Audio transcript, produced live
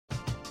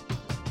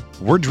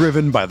We're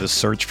driven by the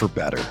search for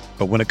better.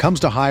 But when it comes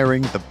to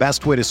hiring, the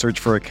best way to search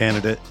for a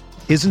candidate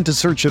isn't to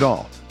search at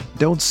all.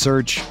 Don't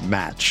search,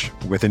 match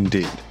with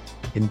Indeed.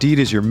 Indeed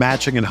is your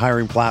matching and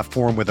hiring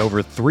platform with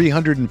over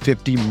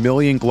 350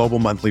 million global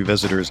monthly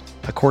visitors,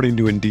 according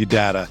to Indeed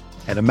data,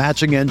 and a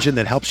matching engine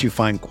that helps you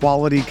find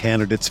quality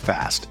candidates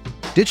fast.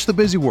 Ditch the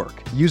busy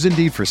work. Use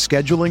Indeed for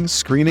scheduling,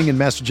 screening, and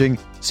messaging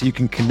so you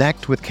can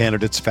connect with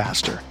candidates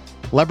faster.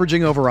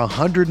 Leveraging over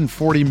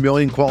 140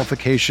 million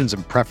qualifications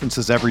and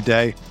preferences every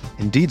day,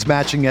 Indeed's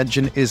matching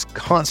engine is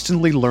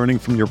constantly learning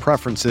from your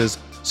preferences,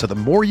 so the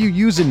more you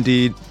use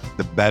Indeed,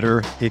 the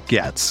better it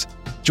gets.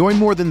 Join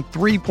more than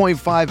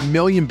 3.5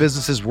 million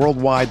businesses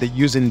worldwide that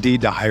use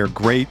Indeed to hire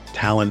great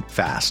talent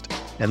fast.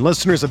 And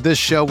listeners of this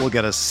show will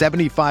get a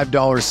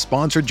 $75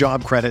 sponsored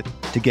job credit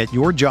to get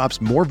your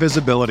jobs more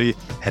visibility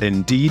at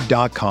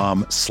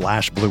Indeed.com/Blue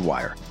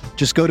Wire.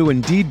 Just go to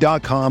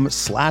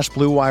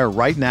Indeed.com/Blue Wire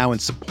right now and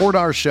support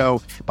our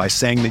show by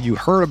saying that you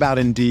heard about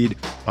Indeed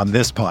on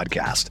this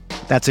podcast.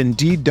 That's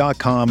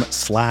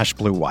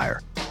Indeed.com/Blue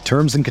Wire.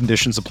 Terms and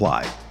conditions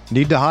apply.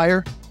 Need to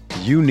hire?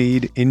 You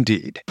need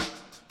Indeed.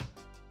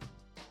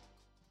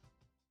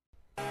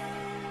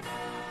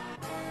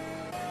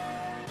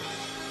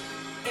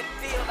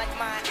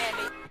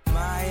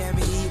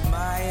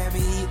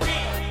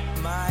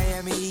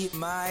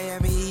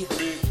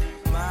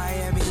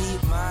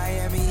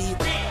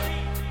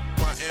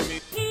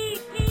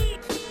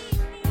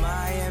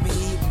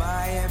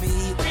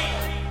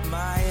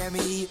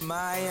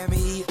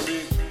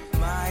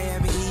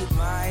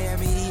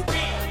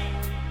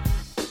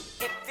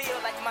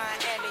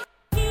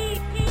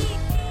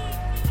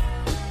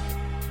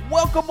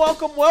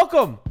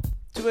 Welcome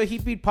to a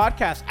Heat Beat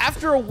podcast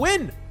after a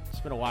win. It's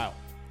been a while.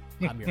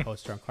 I'm your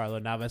host,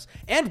 Giancarlo Navas,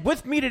 and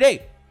with me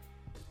today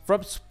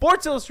from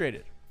Sports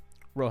Illustrated,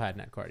 Rohan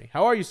Nadkarni.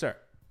 How are you, sir?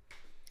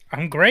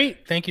 I'm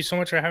great. Thank you so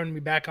much for having me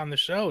back on the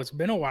show. It's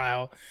been a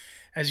while.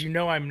 As you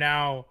know, I'm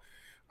now,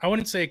 I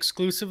wouldn't say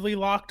exclusively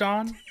locked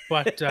on,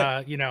 but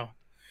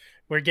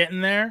we're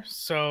getting there.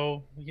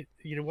 So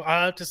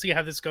I'll have to see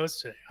how this goes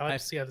today. I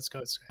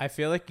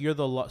feel like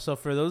you're so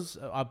for those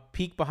a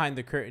peek behind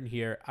the curtain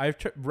here. I've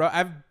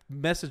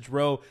messaged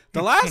Ro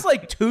the last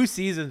like 2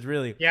 seasons,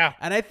 really. Yeah.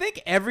 And I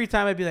think every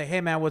time I'd be like,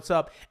 "Hey man, what's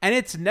up?" And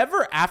it's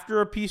never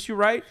after a piece you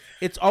write.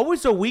 It's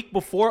always a week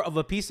before of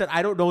a piece that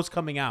I don't know is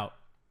coming out.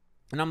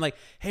 And I'm like,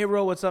 "Hey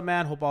Ro, what's up,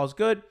 man? Hope all's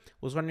good.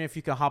 Was wondering if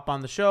you can hop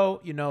on the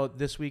show,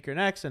 this week or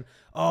next." And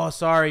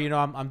sorry,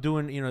 I'm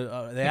doing,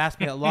 they asked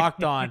me at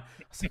Locked On. I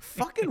was like,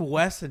 fucking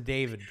Wes and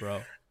David,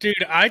 bro. Dude,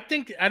 I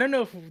don't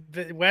know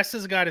if Wes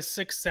has got a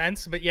sixth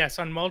sense, but yes,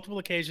 on multiple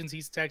occasions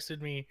he's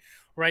texted me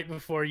right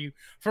before you.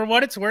 For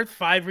what it's worth,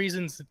 5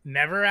 Reasons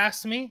never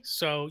asked me,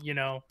 so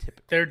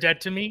they're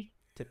dead to me.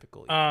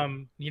 Typically,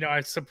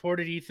 I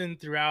supported Ethan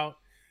throughout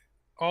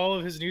all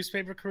of his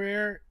newspaper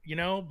career,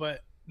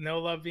 but no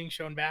love being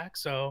shown back.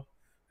 So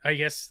I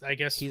guess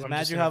he's I'm mad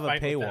just you have a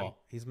paywall.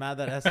 He's mad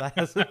that SI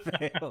has a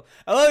paywall.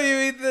 I love you,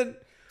 Ethan.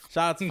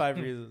 Shout out to 5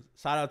 Reasons.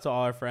 Shout out to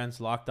all our friends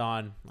Locked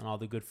On and all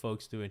the good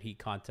folks doing Heat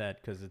content,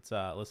 because it's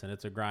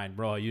it's a grind,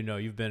 bro.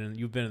 You've been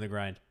in the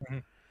grind. Mm-hmm.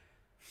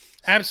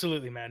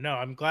 Absolutely, man. No,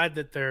 I'm glad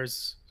that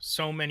there's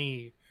so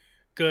many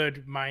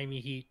good Miami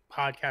Heat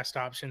podcast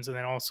options, and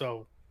then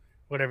also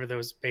whatever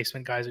those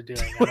basement guys are doing.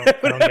 I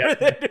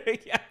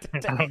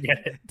don't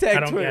get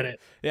it.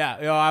 Yeah,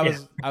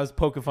 I was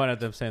poking fun at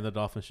them saying the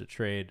Dolphins should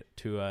trade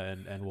Tua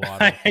and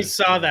Waddle. I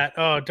saw that.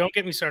 Oh, don't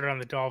get me started on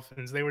the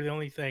Dolphins. They were the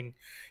only thing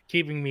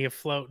keeping me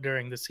afloat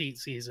during this Heat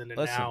season, and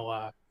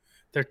now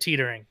they're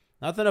teetering.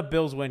 Nothing a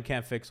Bills win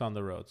can't fix on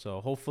the road. So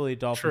hopefully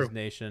Dolphins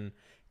Nation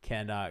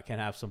can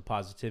have some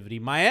positivity.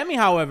 Miami,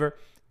 however,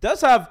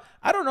 does have,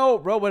 I don't know,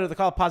 bro, whether they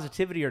call it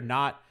positivity or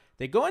not.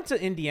 They go into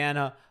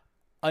Indiana,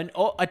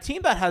 a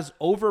team that has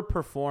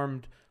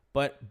overperformed,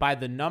 but by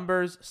the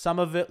numbers, some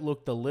of it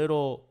looked a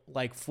little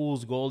like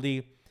fool's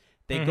goldy.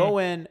 They go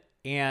in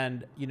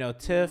and,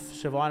 Tiff,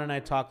 Siobhan, and I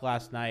talked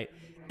last night.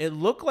 It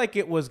looked like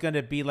it was going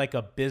to be like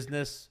a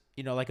business,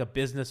 like a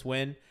business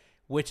win,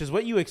 which is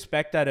what you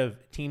expect out of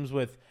teams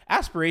with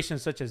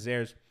aspirations such as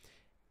theirs.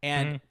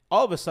 And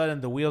all of a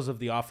sudden, the wheels of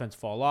the offense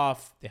fall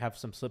off. They have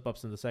some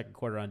slip-ups in the second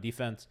quarter on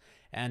defense.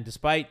 And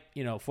despite,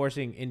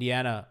 forcing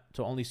Indiana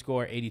to only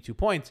score 82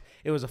 points,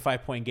 it was a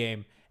 5-point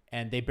game,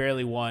 and they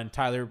barely won.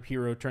 Tyler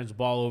Hero turns the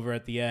ball over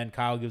at the end.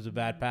 Kyle gives a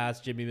bad pass.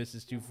 Jimmy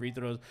misses 2 free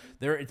throws.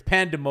 It's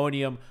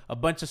pandemonium. A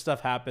bunch of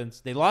stuff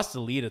happens. They lost the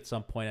lead at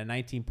some point, a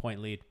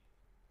 19-point lead.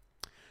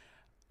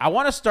 I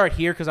want to start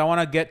here because I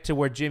want to get to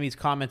where Jimmy's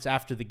comments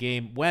after the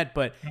game went.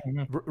 But,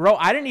 Ro,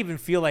 I didn't even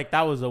feel like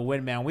that was a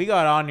win, man. We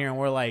got on here and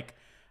we're like,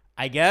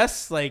 I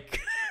guess, like.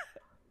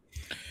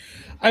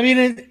 I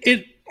mean,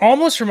 it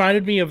almost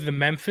reminded me of the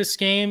Memphis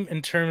game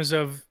in terms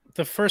of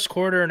the first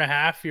quarter and a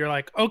half. You're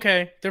like,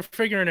 okay, they're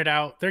figuring it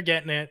out. They're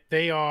getting it.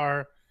 They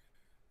are,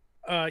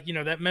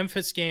 that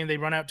Memphis game, they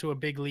run out to a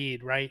big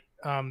lead, right?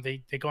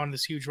 They go on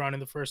this huge run in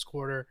the first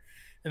quarter,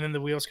 and then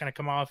the wheels kind of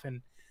come off.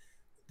 And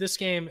this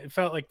game, it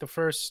felt like the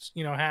first,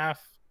 half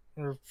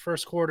or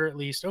first quarter at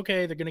least.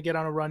 Okay, they're going to get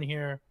on a run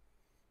here.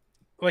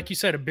 like you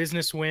said, a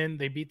business win.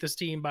 They beat this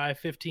team by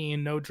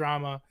 15, no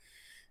drama.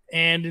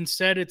 And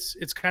instead it's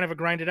kind of a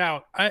grind it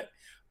out.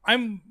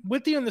 I'm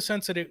with you in the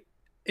sense that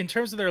in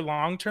terms of their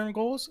long-term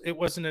goals, it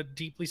wasn't a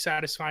deeply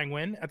satisfying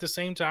win. At the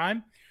same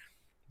time,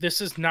 this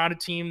is not a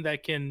team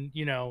that can,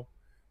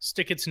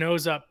 stick its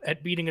nose up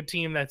at beating a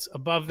team that's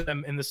above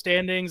them in the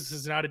standings. This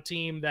is not a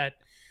team that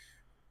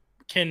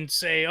can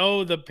say,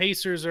 oh, the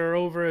Pacers are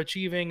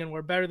overachieving and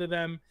we're better than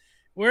them.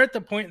 We're at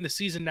the point in the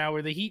season now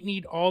where the Heat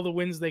need all the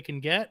wins they can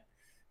get,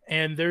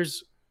 and there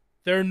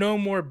are no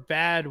more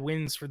bad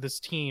wins for this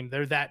team.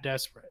 They're that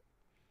desperate.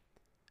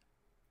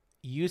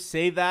 You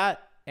say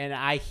that, and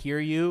I hear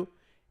you,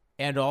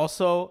 and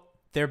also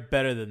they're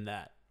better than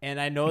that. And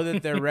I know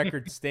that their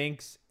record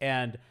stinks.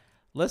 And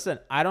listen,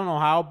 I don't know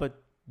how,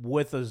 but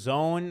with a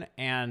zone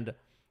and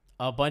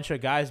a bunch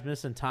of guys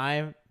missing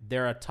time,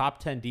 they're a top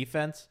 10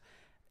 defense.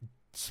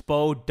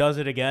 Spo does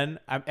it again.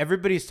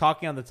 Everybody's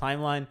talking on the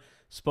timeline,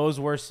 Spo's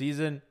worst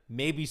season,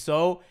 maybe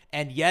so.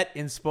 And yet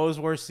in Spo's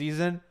worst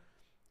season,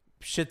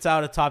 shits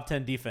out a top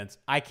 10 defense.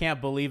 I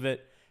can't believe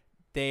it.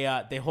 They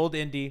hold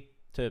Indy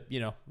to,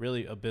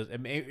 really a bit.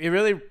 It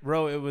really,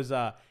 bro, it was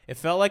it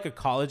felt like a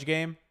college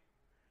game.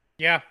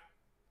 Yeah.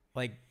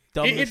 Like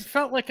it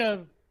felt like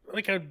a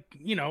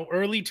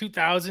early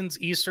 2000s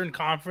Eastern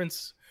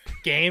Conference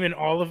game in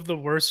all of the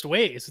worst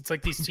ways. It's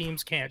like these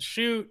teams can't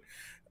shoot.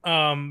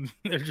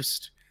 They're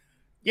just,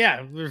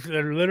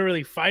 they're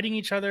literally fighting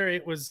each other.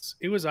 It was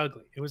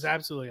ugly. It was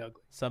absolutely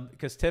ugly.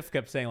 Because Tiff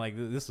kept saying like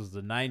this was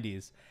the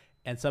 90s,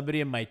 and somebody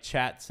in my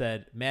chat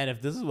said, "Man,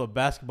 if this is what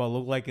basketball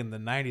looked like in the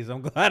 90s,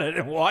 I'm glad I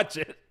didn't watch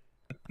it."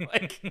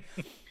 Like,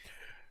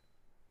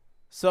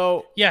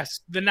 so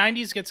yes, the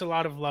 90s gets a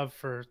lot of love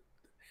for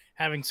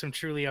having some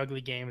truly ugly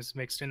games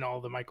mixed in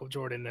all the Michael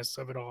Jordan-ness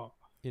of it all.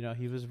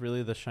 He was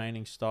really the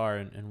shining star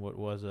in what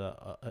was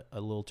a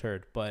little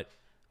turd, but.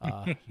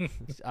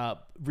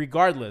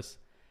 Regardless,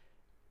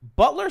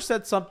 Butler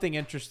said something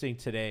interesting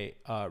today,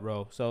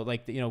 Ro. So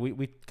like,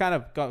 we kind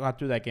of got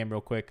through that game real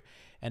quick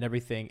and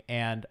everything.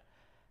 And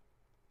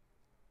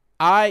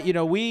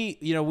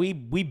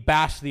we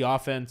bashed the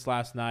offense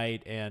last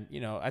night. And,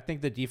 I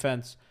think the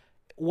defense,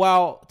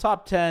 while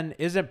top 10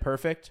 isn't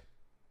perfect,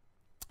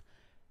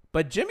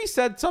 but Jimmy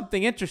said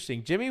something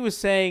interesting. Jimmy was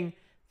saying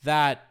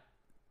that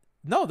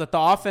the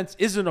offense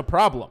isn't a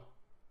problem.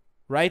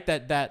 Right,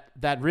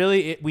 that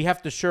really we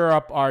have to shore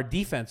up our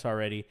defense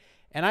already,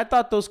 and I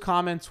thought those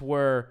comments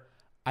were,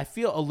 I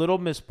feel, a little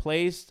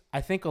misplaced.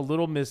 I think a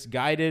little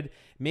misguided,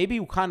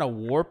 maybe kind of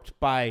warped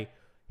by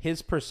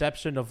his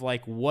perception of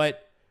like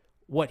what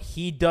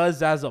he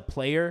does as a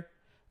player.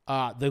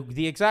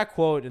 The exact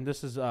quote, and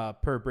this is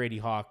per Brady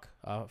Hawk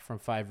from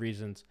 5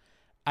 Reasons.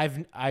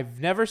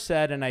 I've never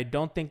said, and I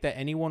don't think that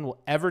anyone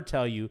will ever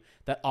tell you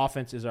that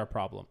offense is our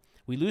problem.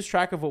 We lose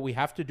track of what we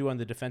have to do on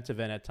the defensive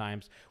end at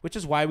times, which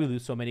is why we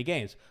lose so many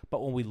games.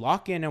 But when we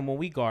lock in and when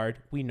we guard,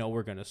 we know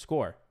we're going to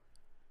score.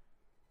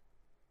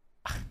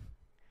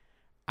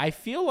 I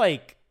feel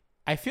like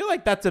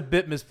that's a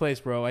bit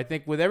misplaced, bro. I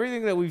think with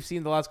everything that we've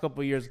seen the last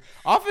couple of years,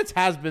 offense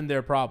has been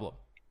their problem.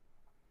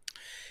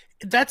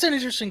 That's an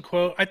interesting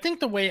quote. I think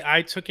the way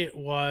I took it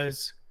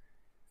was,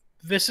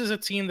 this is a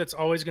team that's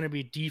always going to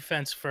be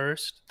defense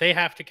first. They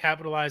have to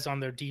capitalize on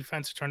their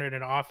defense to turn it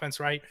into offense,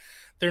 right?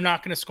 They're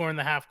not going to score in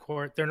the half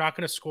court. They're not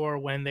going to score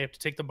when they have to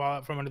take the ball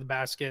out from under the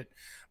basket.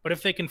 But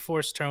if they can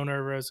force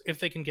turnovers, if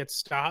they can get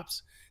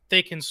stops,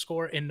 they can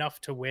score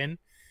enough to win.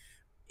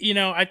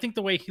 I think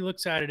the way he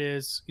looks at it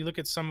is, you look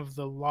at some of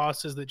the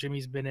losses that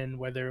Jimmy's been in,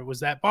 whether it was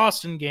that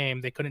Boston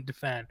game, they couldn't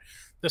defend.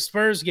 The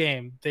Spurs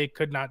game, they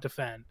could not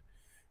defend.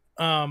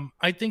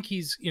 I think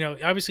he's,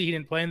 obviously he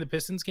didn't play in the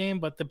Pistons game,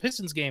 but the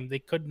Pistons game, they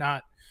could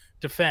not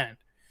defend.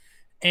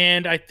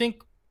 And I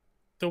think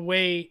the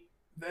way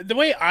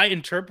I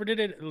interpreted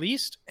it, at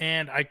least,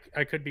 and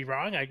I could be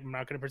wrong. I'm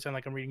not going to pretend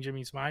like I'm reading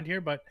Jimmy's mind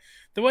here, but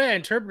the way I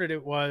interpreted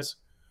it was,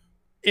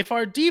 if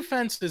our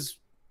defense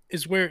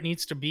is where it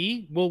needs to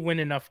be, we'll win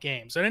enough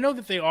games. And I know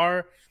that they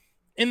are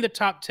in the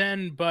top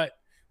 10, but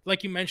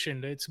like you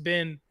mentioned, it's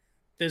been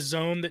the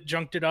zone that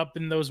junked it up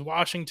in those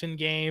Washington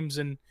games.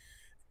 And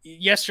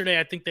yesterday,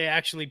 I think they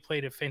actually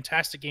played a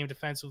fantastic game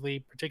defensively,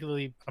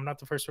 particularly, I'm not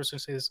the first person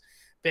to say this,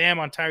 Bam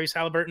on Tyrese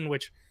Halliburton,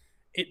 which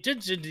it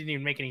didn't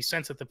even make any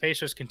sense that the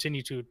Pacers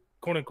continue to,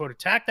 quote unquote,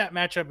 attack that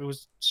matchup. It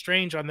was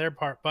strange on their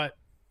part. But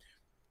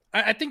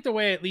I think the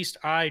way at least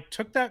I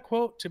took that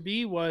quote to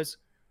be was,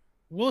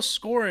 we'll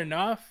score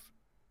enough,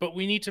 but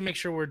we need to make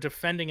sure we're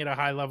defending at a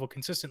high level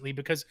consistently,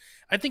 because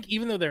I think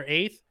even though they're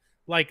 8th,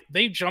 like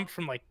they jumped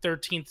from like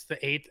 13th to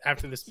 8th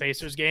after this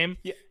Pacers game.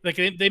 Yeah. Like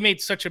they made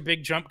such a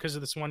big jump because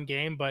of this one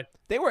game, but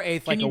they were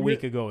 8th like a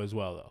week ago as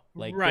well, though.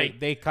 Like right.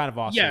 they kind of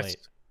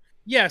oscillate.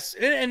 Yes.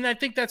 And I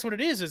think that's what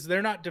it is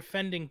they're not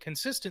defending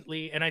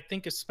consistently. And I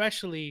think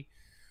especially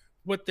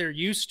what they're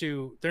used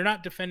to, they're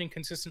not defending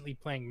consistently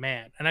playing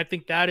man. And I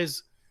think that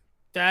is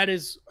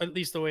at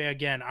least the way,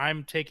 again,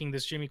 I'm taking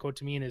this Jimmy quote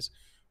to mean is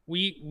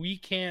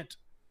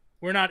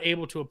we're not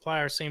able to apply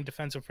our same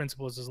defensive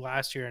principles as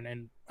last year.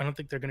 And I don't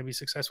think they're going to be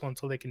successful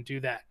until they can do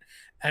that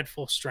at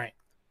full strength.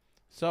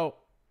 So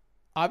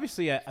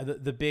obviously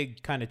the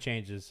big kind of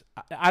changes.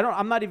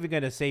 I'm not even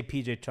going to say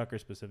PJ Tucker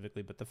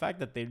specifically, but the fact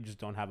that they just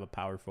don't have a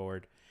power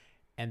forward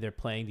and they're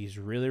playing these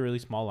really, really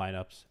small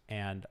lineups.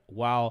 And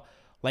while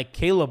like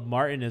Caleb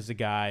Martin is a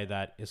guy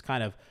that is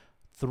kind of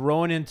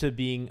thrown into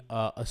being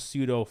a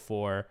pseudo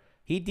four,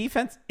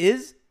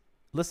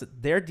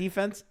 their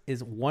defense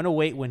is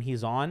 108 when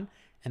he's on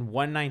and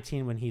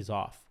 119 when he's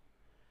off.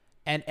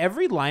 And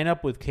every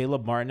lineup with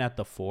Caleb Martin at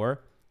the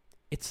four,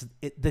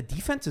 the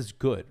defense is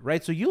good,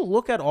 right? So you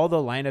look at all the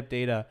lineup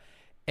data,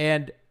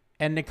 and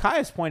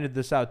Nikias pointed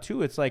this out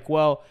too. It's like,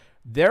 well,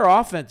 their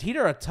offense, they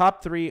have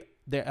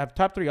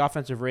top three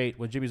offensive rate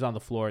when Jimmy's on the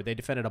floor. They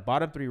defended a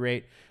bottom 3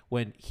 rate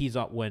when he's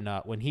on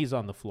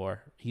the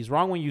floor. He's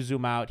wrong when you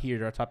zoom out.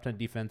 Here, our top 10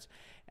 defense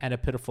and a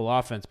pitiful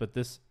offense, but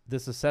this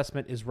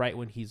assessment is right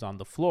when he's on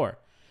the floor.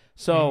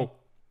 So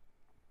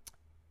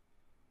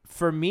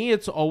for me,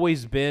 it's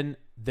always been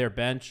their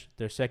bench,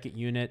 their second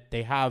unit.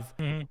 They have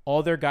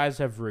all their guys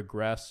have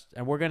regressed,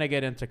 and we're going to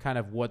get into kind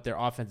of what their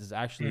offense is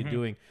actually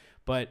doing.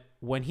 But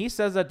when he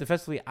says that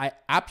defensively, I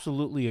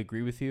absolutely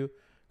agree with you,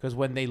 because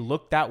when they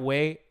look that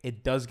way,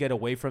 it does get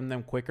away from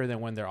them quicker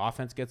than when their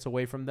offense gets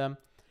away from them.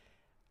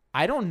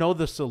 I don't know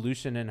the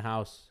solution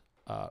in-house,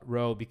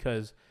 Ro,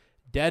 because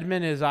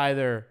Dedmon is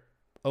either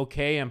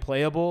okay and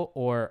playable,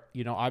 or,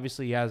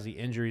 obviously he has the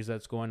injuries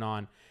that's going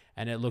on,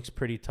 and it looks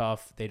pretty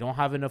tough. They don't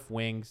have enough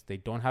wings. They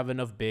don't have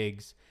enough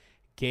bigs.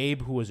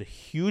 Gabe, who was a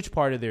huge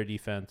part of their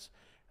defense,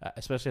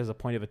 especially as a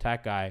point of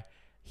attack guy,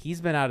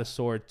 he's been out of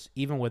sorts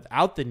even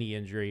without the knee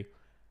injury.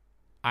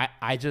 I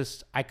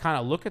kind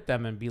of look at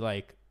them and be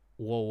like,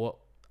 well,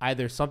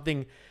 either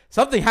something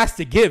has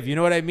to give. You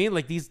know what I mean?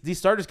 Like these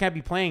starters can't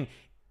be playing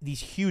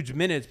these huge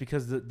minutes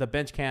because the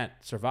bench can't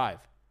survive.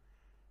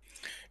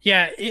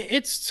 Yeah,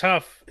 it's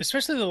tough,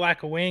 especially the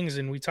lack of wings.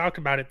 And we talked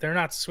about it. They're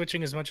not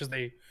switching as much as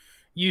they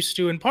used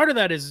to. And part of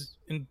that is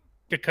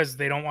because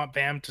they don't want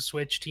Bam to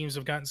switch. Teams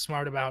have gotten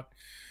smart about,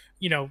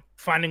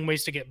 finding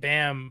ways to get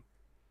Bam,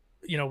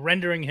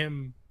 rendering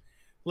him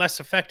less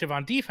effective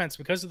on defense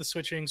because of the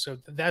switching. So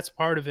that's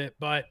part of it.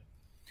 But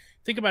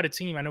think about a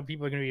team. I know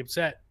people are going to be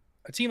upset.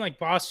 A team like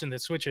Boston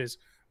that switches.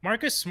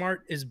 Marcus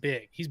Smart is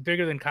big. He's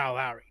bigger than Kyle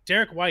Lowry.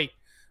 Derek White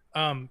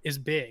is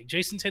big.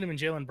 Jason Tatum and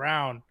Jaylen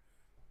Brown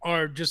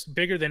are just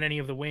bigger than any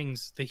of the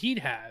wings the Heat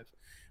have.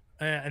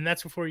 And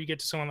that's before you get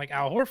to someone like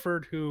Al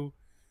Horford, who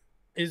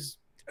is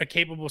a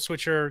capable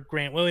switcher.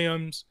 Grant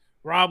Williams,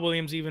 Rob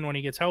Williams, even when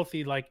he gets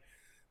healthy. Like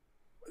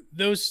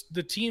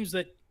the teams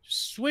that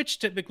switch,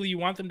 typically you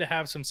want them to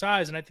have some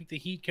size. And I think the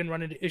Heat can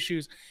run into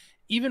issues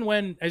even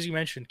when, as you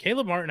mentioned,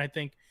 Caleb Martin, I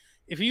think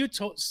if you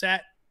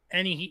sat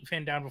any Heat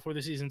fan down before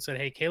the season and said,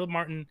 hey, Caleb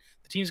Martin,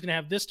 the team's going to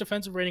have this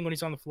defensive rating when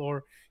he's on the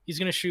floor. He's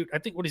going to shoot, I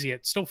think, what is he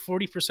at? Still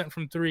 40%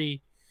 from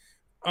three.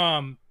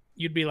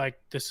 You'd be like,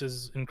 this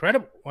is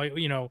incredible. Like,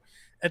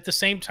 at the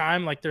same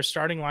time, like their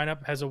starting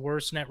lineup has a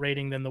worse net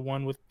rating than the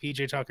one with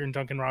PJ Tucker and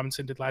Duncan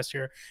Robinson did last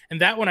year. And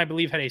that one, I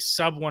believe, had a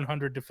sub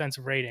 100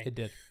 defensive rating. It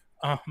did.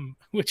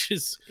 Which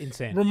is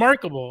insane,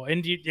 remarkable.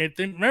 And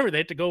remember, they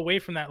had to go away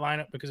from that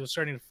lineup because it was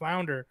starting to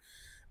flounder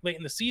late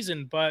in the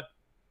season. But,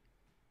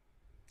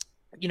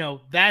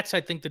 that's,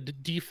 I think, the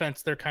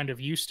defense they're kind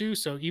of used to.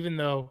 So even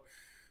though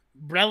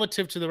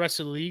relative to the rest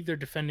of the league, they're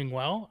defending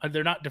well,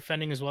 they're not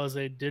defending as well as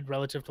they did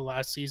relative to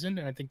last season.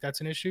 And I think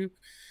that's an issue.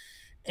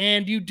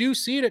 And you do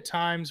see it at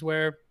times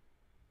where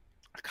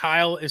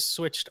Kyle is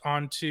switched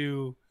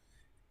onto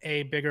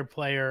a bigger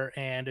player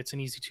and it's an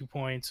easy 2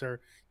 points,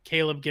 or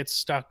Caleb gets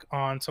stuck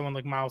on someone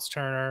like Miles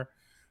Turner.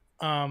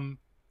 And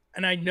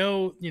I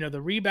know,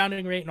 the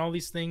rebounding rate and all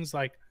these things,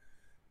 like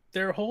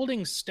they're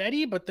holding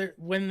steady, but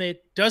when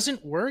it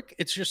doesn't work,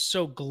 it's just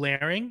so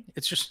glaring.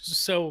 It's just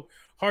so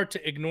hard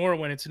to ignore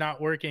when it's not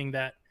working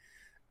that,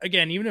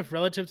 again, even if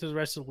relative to the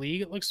rest of the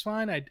league, it looks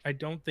fine. I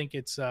don't think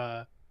it's,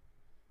 I'm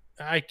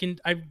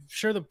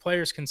sure the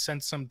players can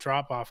sense some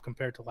drop off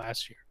compared to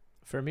last year.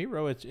 For me,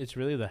 Ro, it's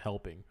really the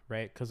helping,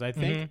 right? Because I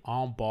think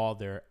on ball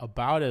they're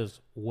about as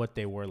what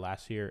they were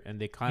last year,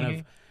 and they kind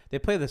of they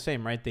play the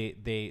same, right?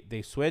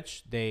 They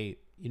switch.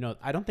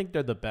 I don't think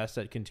they're the best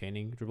at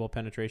containing dribble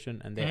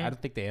penetration, and I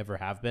don't think they ever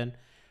have been,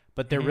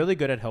 but they're really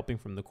good at helping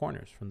from the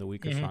corners, from the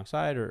weaker strong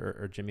side,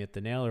 or Jimmy at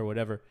the nail or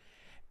whatever.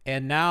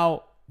 And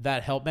now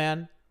that help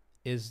man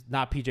is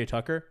not PJ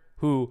Tucker,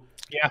 who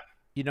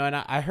and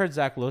I heard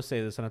Zach Lowe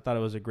say this, and I thought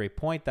it was a great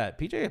point, that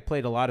PJ had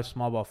played a lot of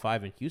small ball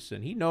 5 in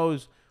Houston. He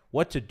knows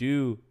what to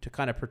do to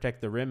kind of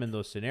protect the rim in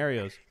those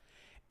scenarios.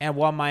 And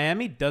while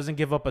Miami doesn't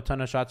give up a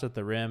ton of shots at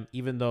the rim,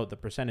 even though the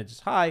percentage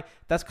is high,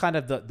 that's kind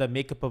of the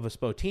makeup of a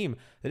SPO team.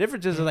 The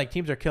difference is like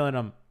teams are killing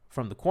them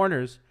from the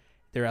corners.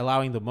 They're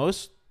allowing the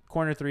most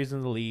corner threes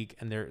in the league,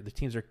 and the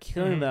teams are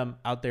killing them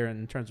out there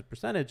in terms of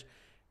percentage.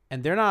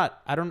 And they're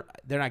not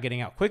getting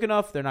out quick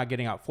enough. They're not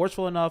getting out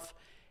forceful enough.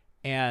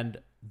 And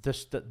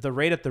the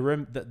rate at the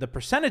rim, the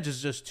percentage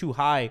is just too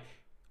high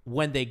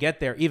when they get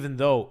there, even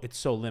though it's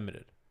so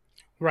limited.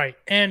 Right.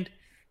 And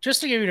just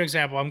to give you an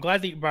example, I'm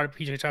glad that you brought up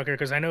PJ Tucker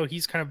because I know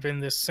he's kind of been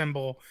this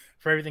symbol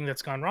for everything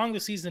that's gone wrong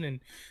this season. And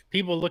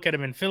people look at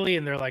him in Philly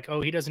and they're like,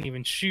 oh, he doesn't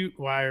even shoot.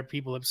 Why are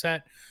people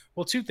upset?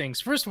 Well, two things.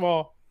 First of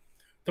all,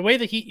 the way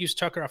the Heat used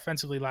Tucker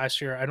offensively last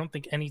year, I don't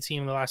think any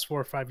team in the last 4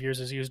 or 5 years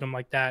has used him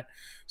like that.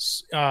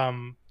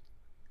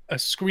 A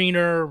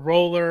screener,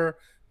 roller,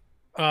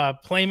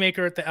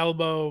 playmaker at the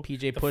elbow, PJ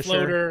the pusher.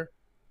 floater.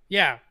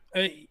 Yeah,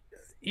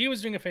 he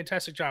was doing a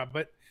fantastic job.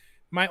 But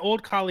my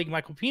old colleague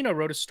Michael Pino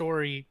wrote a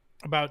story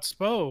about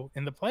Spo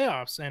in the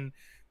playoffs, and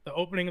the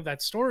opening of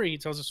that story, he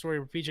tells a story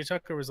where PJ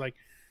Tucker was like,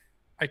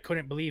 I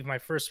couldn't believe my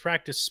first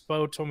practice,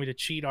 Spo told me to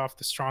cheat off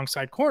the strong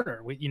side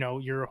corner.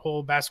 Your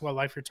whole basketball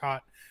life you're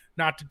taught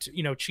not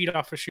to cheat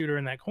off a shooter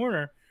in that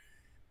corner.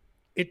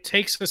 It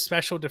takes a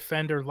special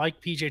defender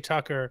like PJ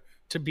Tucker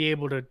to be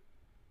able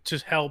to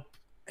help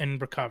and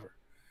recover.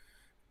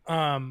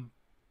 And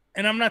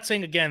I'm not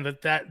saying again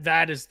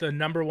that is the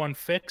number one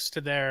fix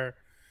to their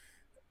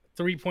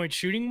 3-point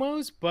shooting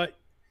woes, but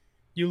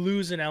you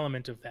lose an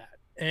element of that.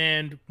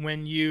 And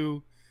when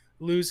you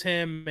lose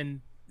him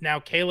and now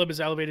Caleb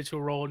is elevated to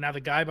a role, now the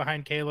guy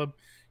behind Caleb,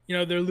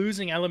 they're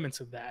losing elements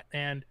of that.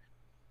 And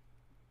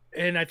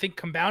I think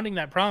compounding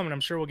that problem, and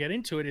I'm sure we'll get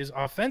into it, is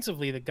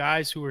offensively, the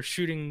guys who were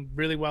shooting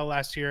really well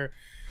last year,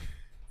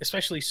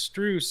 especially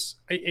Strus,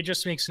 it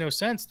just makes no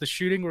sense. The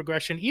shooting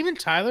regression, even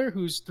Tyler,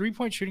 whose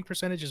 3-point shooting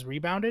percentage is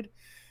rebounded,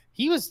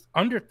 he was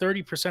under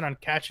 30% on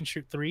catch and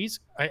shoot threes.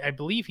 I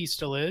believe he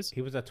still is.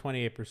 He was at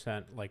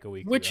 28% like a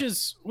week which ago.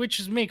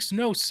 Which makes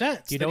no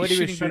sense. Do you know what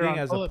he was shooting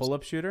as a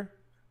pull-up shooter?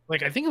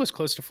 Like, I think it was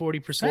close to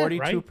 40%, 42%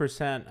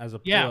 right? as a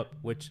pull-up,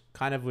 which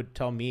kind of would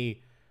tell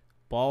me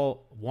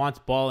wants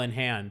ball in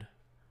hand.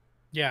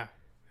 Yeah.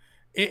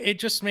 It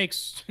just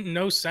makes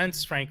no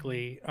sense,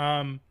 frankly.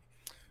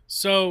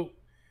 So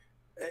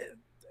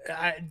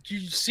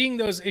seeing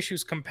those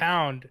issues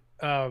compound,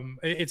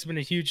 it's been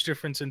a huge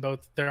difference in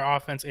both their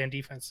offense and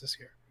defense this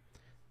year.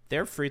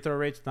 Their free throw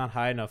rate's not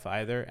high enough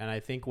either, and I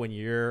think when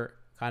you're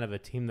kind of a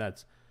team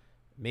that's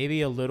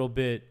maybe a little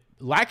bit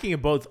lacking in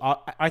both,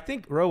 I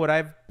think, Ro, what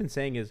I've been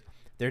saying is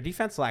their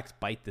defense lacks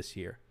bite this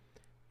year.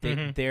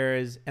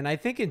 And I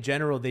think in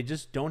general, they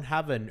just don't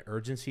have an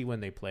urgency when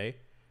they play.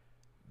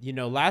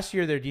 Last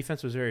year their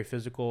defense was very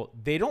physical.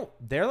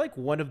 They're like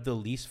one of the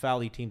least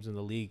foul teams in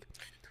the league,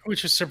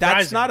 which is surprising.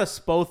 That's not a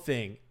Spo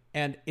thing,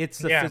 and it's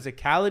the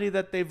physicality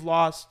that they've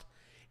lost.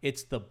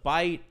 It's the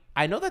bite.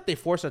 I know that they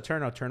force a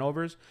ton of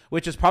turnovers,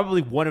 which is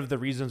probably one of the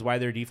reasons why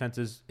their defense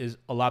is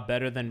a lot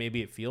better than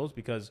maybe it feels,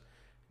 because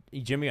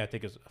Jimmy, I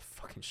think, is a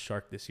fucking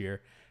shark this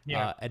year.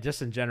 Yeah. And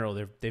just in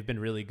general, they've been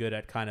really good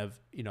at kind of,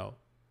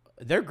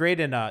 they're great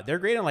in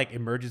like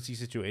emergency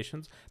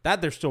situations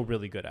that they're still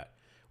really good at.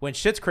 When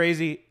shit's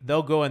crazy,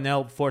 they'll go and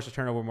they'll force a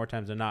turnover more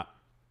times than not.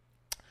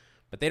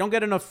 But they don't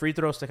get enough free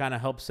throws to kind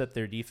of help set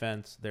their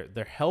defense.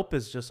 Their help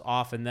is just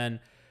off. And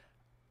then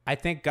I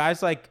think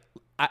guys like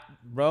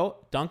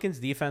Duncan's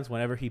defense,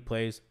 whenever he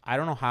plays, I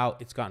don't know how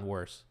it's gotten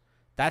worse.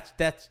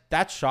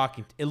 That's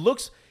shocking.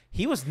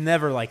 He was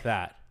never like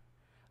that.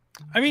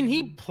 I mean,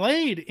 he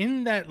played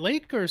in that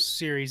Lakers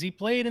series. He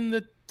played in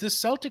the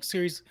Celtics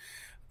series,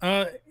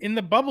 in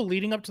the bubble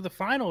leading up to the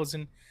finals,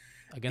 and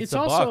against the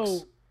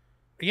Bucks.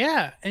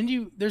 Yeah,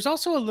 and there's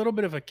also a little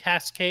bit of a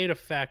cascade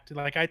effect.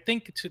 Like, I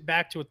think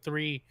back to a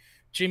 3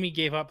 Jimmy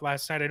gave up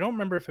last night. I don't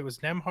remember if it was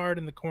Nembhard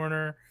in the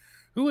corner,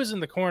 who was in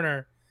the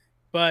corner,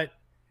 but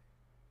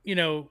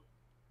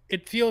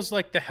it feels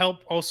like the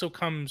help also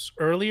comes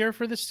earlier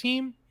for this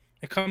team.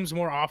 It comes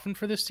more often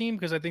for this team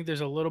because I think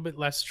there's a little bit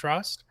less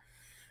trust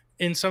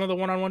in some of the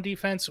one-on-one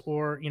defense,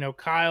 or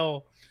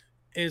Kyle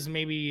is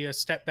maybe a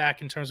step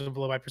back in terms of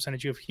blow by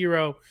percentage. You have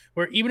Hero,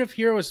 where even if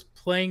Hero is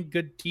playing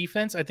good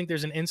defense, I think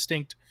there's an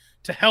instinct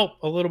to help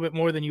a little bit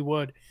more than you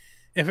would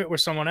if it were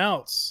someone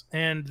else.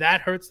 And that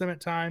hurts them at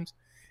times.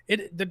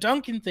 The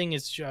Duncan thing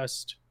is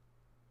just,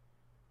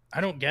 I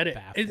don't get it.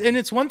 And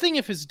it's one thing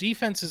if his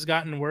defense has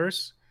gotten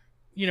worse,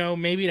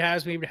 maybe it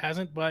has, maybe it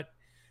hasn't, but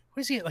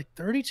what is he at, like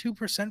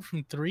 32%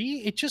 from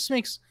 3? It just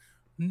makes,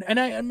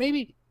 and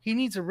maybe he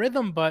needs a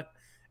rhythm, but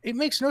it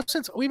makes no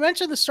sense. We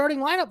mentioned the starting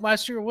lineup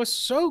last year was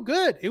so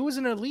good. It was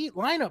an elite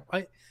lineup.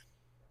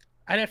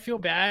 I feel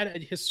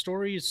bad. His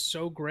story is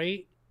so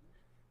great,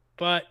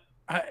 but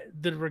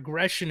the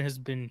regression has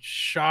been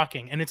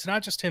shocking. And it's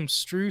not just him.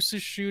 Strus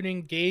is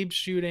shooting, Gabe's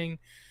shooting.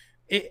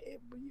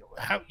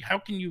 How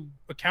can you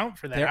account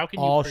for that? They're how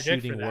can you all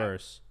predict shooting for that?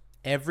 worse.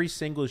 Every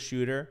single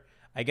shooter.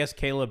 I guess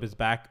Caleb is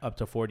back up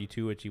to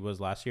 42, which he was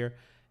last year.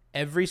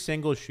 Every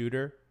single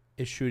shooter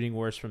is shooting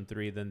worse from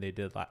 3 than they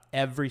did last.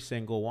 Every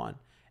single one.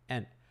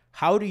 And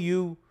how do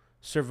you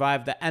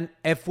survive that? And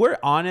if we're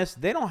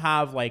honest, they don't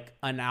have like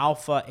an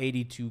alpha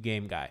 82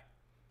 game guy.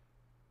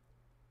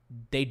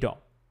 They don't.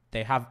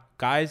 They have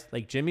guys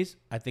like Jimmy's.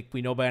 I think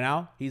we know by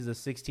now he's a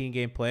 16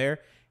 game player.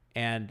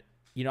 And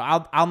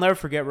I'll never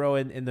forget, Ro,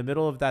 in the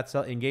middle of that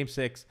in game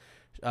 6.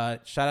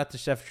 Shout out to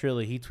Chef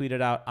Trilly. He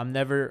tweeted out, "I'm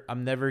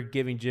never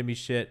giving Jimmy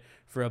shit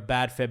for a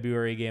bad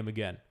February game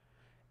again."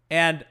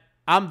 And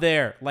I'm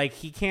there. Like,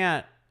 he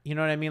can't. You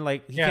know what I mean?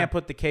 Like, he can't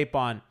put the cape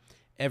on.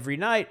 every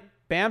night.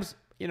 Bam's,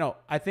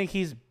 I think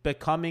he's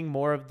becoming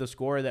more of the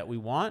scorer that we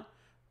want.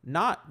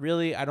 Not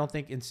really, I don't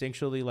think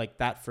instinctually like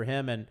that for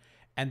him. And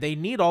they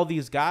need all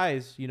these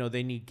guys.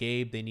 They need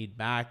Gabe, they need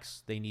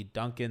Max, they need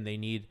Duncan, they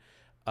need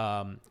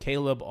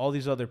Caleb, all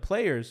these other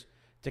players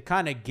to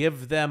kind of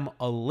give them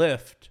a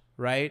lift,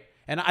 right?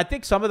 And I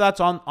think some of that's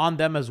on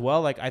them as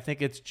well. Like, I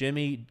think it's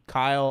Jimmy,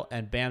 Kyle,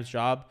 and Bam's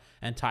job,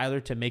 and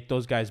Tyler, to make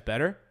those guys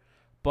better.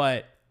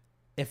 But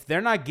if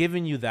they're not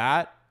giving you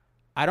that,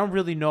 I don't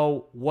really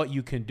know what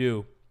you can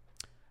do.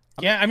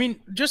 Yeah, I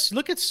mean, just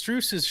look at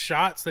Strus's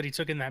shots that he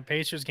took in that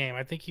Pacers game.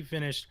 I think he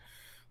finished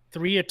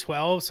 3 of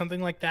 12,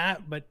 something like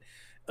that. But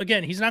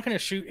again, he's not going to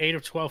shoot 8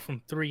 of 12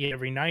 from 3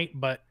 every night.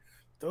 But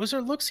those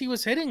are looks he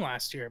was hitting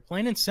last year,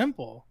 plain and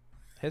simple.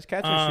 His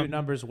catch and shoot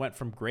numbers went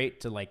from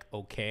great to like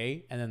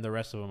okay, and then the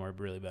rest of them are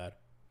really bad.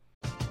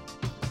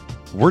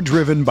 We're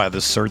driven by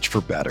the search for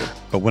better.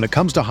 But when it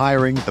comes to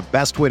hiring, the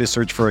best way to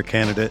search for a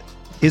candidate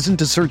isn't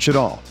to search at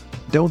all.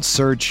 Don't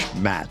search,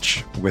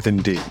 match with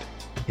Indeed.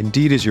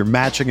 Indeed is your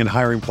matching and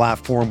hiring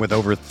platform with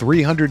over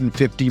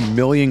 350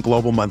 million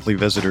global monthly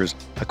visitors,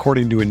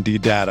 according to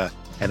Indeed data,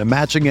 and a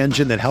matching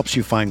engine that helps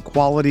you find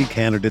quality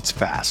candidates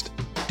fast.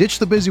 Ditch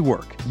the busy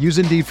work. Use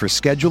Indeed for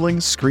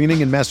scheduling,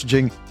 screening, and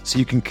messaging so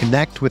you can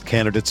connect with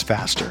candidates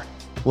faster.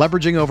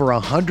 Leveraging over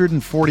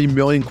 140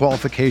 million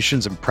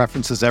qualifications and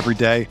preferences every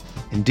day,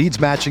 Indeed's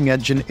matching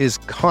engine is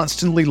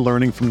constantly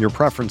learning from your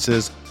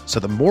preferences, so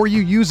the more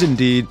you use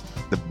Indeed,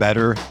 the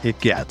better it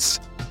gets.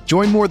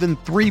 Join more than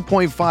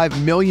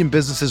 3.5 million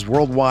businesses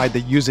worldwide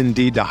that use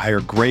Indeed to hire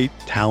great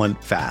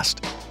talent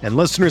fast. And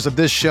listeners of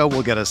this show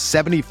will get a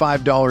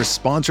 $75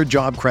 sponsored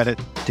job credit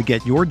to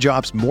get your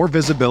jobs more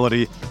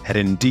visibility at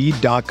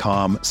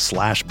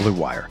Indeed.com/Blue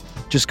Wire.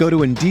 Just go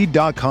to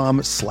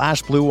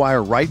Indeed.com/Blue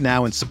Wire right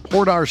now and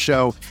support our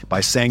show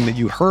by saying that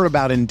you heard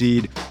about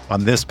Indeed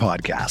on this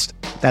podcast.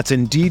 That's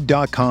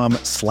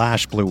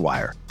Indeed.com/Blue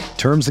Wire.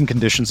 Terms and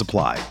conditions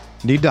apply.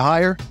 Need to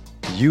hire?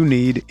 You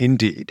need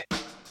Indeed.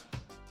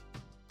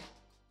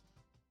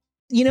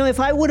 If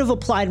I would have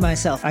applied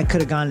myself, I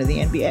could have gone to the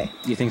NBA.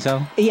 You think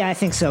so? Yeah, I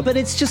think so. But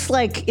it's just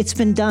like, it's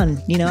been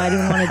done. I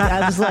didn't want to,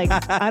 I was like,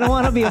 I don't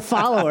want to be a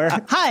follower.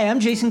 Hi, I'm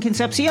Jason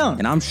Concepcion.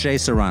 And I'm Shea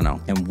Serrano.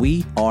 And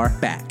we are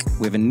back.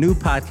 We have a new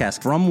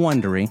podcast from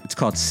Wondery. It's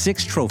called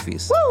Six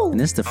Trophies. Woo!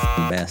 And it's the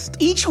best.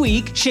 Each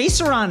week, Shea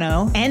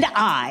Serrano and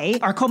I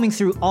are combing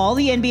through all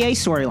the NBA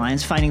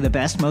storylines, finding the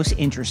best, most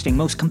interesting,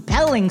 most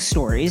compelling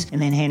stories,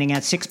 and then handing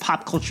out 6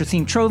 pop culture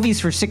themed trophies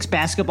for 6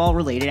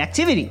 basketball-related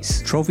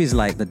activities. Trophies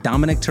like the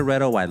Dominic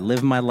Toretto I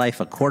Live My Life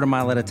a Quarter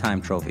Mile at a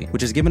Time trophy,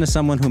 which is given to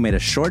someone who made a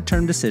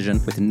short-term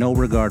decision with no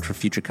regard for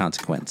future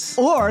consequence.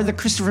 Or the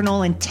Christopher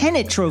Nolan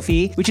Tenet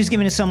trophy, which is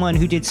given to someone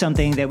who did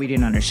something that we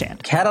didn't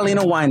understand.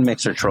 Catalina Wine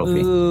Mixer trophy.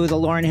 Ooh, the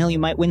Lauryn Hill, you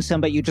might win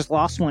some, but you just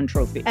lost one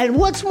trophy. And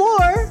what's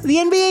more, the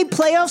NBA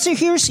playoffs are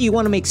here, so you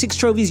want to make 6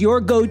 Trophies your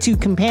go-to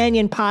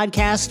companion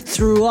podcast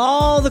through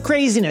all the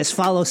craziness.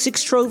 Follow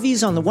 6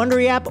 Trophies on the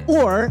Wondery app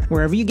or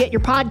wherever you get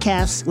your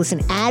podcasts. Listen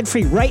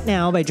ad-free right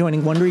now by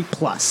joining Wondery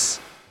Plus.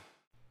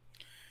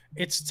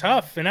 It's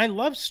tough, and I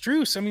love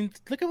Strus. I mean,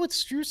 look at what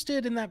Strus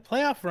did in that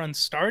playoff run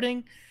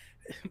starting.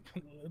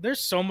 There's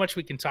so much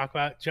we can talk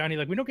about, Johnny.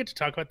 Like, we don't get to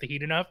talk about the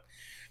Heat enough,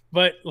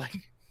 but like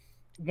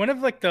one of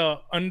like the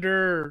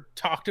under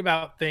talked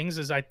about things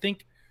is I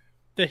think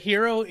the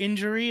hero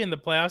injury in the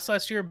playoffs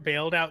last year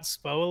bailed out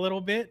Spo a little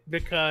bit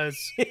because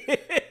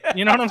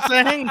you know what I'm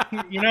saying?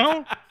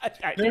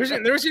 There was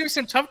going to be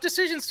some tough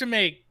decisions to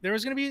make. There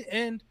was going to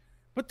be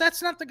but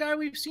that's not the guy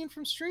we've seen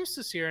from Strus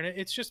this year, and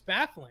it's just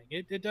baffling.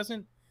 It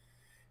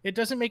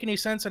doesn't make any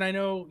sense. And I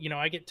know,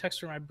 I get texts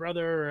from my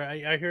brother, or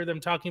I hear them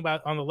talking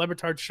about on the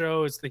Lebitard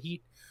show,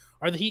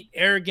 are the Heat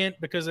arrogant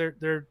because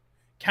they're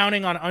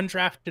counting on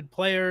undrafted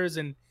players?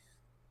 And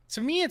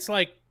to me, it's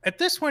like, at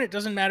this point, it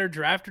doesn't matter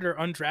drafted or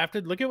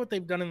undrafted. Look at what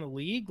they've done in the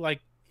league. Like,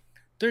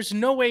 there's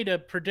no way to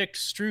predict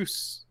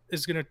Strus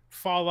is going to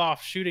fall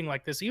off shooting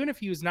like this. Even if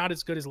he was not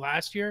as good as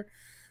last year,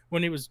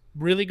 when he was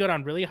really good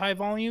on really high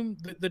volume,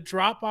 the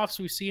drop-offs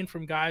we've seen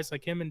from guys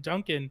like him and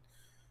Duncan,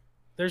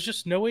 there's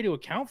just no way to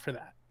account for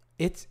that.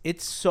 It's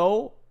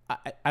so,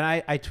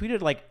 and I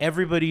tweeted like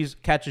everybody's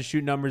catch and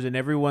shoot numbers and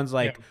everyone's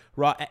like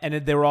raw, and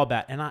they were all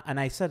bad. And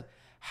I said,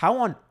 how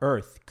on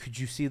earth could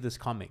you see this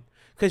coming?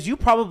 Because you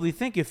probably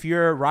think if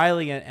you're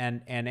Riley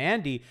and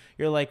Andy,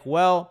 you're like,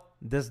 well,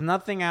 there's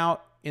nothing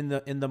out in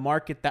the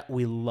market that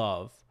we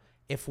love.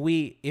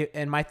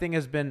 And my thing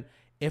has been,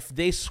 if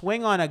they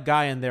swing on a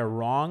guy and they're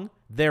wrong,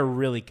 they're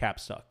really cap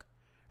stuck,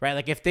 right?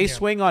 Like if they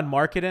swing on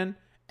Marketing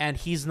and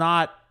he's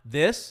not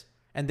this,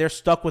 and they're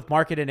stuck with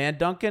Marketing and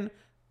Duncan,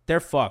 they're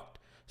fucked.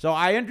 So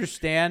I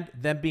understand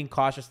them being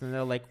cautious, and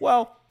they're like,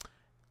 well,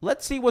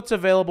 let's see what's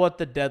available at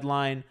the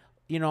deadline.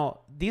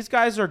 These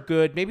guys are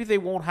good. Maybe they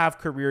won't have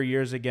career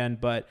years again,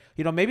 but,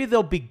 maybe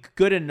they'll be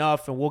good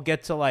enough, and we'll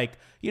get to like,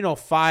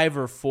 5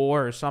 or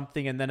 4 or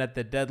something, and then at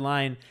the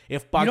deadline,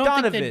 if Bogdanovich... You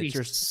don't think they'd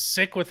be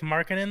sick with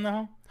Marketing,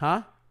 though?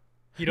 Huh?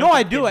 No,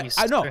 I do. I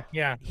know.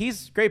 Yeah.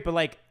 He's great, but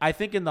like, I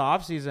think in the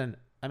offseason,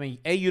 I mean,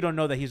 you don't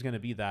know that he's going to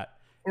be that.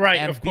 Right,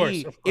 And of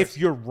course. if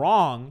you're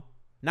wrong,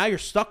 now you're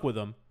stuck with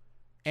them.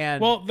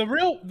 And well, the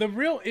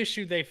real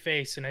issue they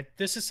face, and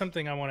this is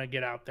something I want to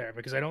get out there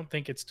because I don't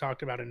think it's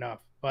talked about enough,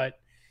 but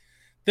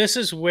this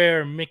is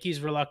where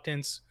Mickey's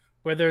reluctance,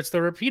 whether it's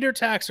the repeater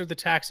tax or the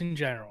tax in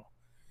general,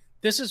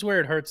 this is where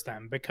it hurts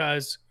them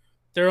because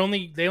they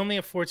only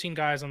have 14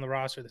 guys on the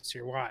roster this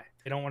year. Why?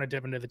 They don't want to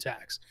dip into the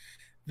tax.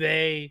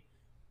 They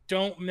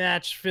don't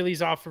match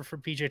Philly's offer for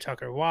PJ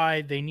Tucker.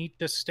 Why? They need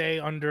to stay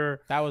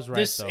under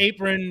this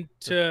apron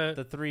to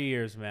the 3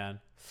 years, man.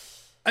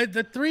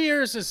 The 3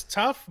 years is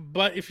tough,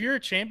 but if you're a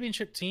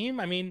championship team,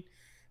 I mean,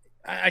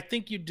 I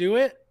think you do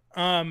it.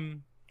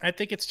 I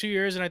think it's 2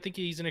 years, and I think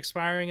he's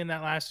expiring in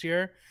that last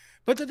year.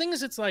 But the thing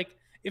is, it's like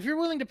if you're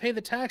willing to pay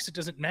the tax, it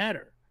doesn't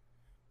matter.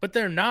 But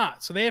they're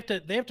not, so they have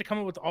to come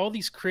up with all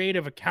these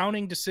creative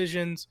accounting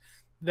decisions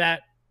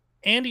that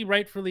Andy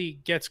rightfully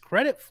gets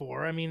credit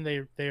for. I mean,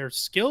 they are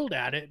skilled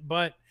at it,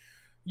 but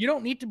you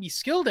don't need to be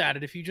skilled at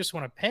it if you just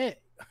want to pay.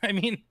 I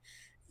mean,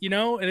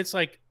 and it's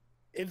like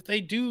if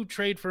they do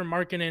trade for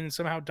Markkanen and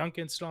somehow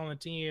Duncan's still on the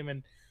team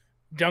and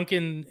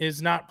Duncan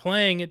is not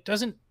playing, it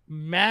doesn't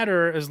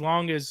matter as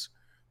long as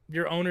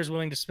your owner's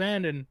willing to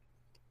spend. And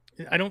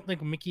I don't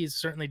think Mickey has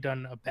certainly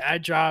done a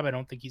bad job. I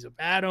don't think he's a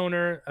bad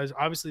owner. As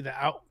obviously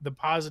the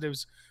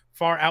positives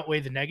far outweigh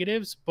the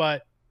negatives,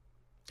 but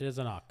it is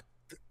a knock.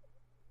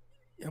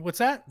 What's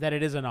that? That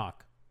it is a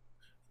knock.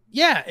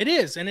 Yeah, it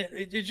is. And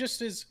it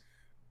just is.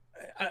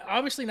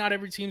 Obviously, not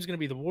every team's going to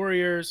be the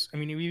Warriors. I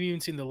mean, we've even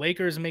seen the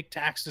Lakers make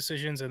tax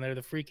decisions, and they're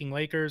the freaking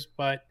Lakers.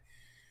 But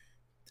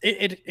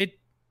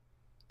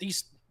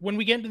when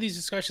we get into these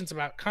discussions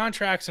about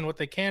contracts and what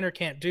they can or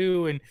can't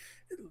do, and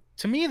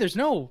to me, there's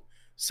no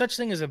such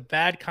thing as a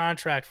bad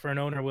contract for an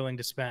owner willing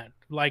to spend.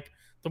 Like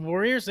the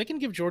Warriors, they can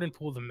give Jordan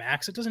Poole the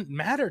max. It doesn't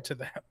matter to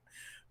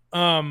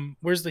them.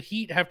 Whereas the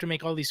Heat have to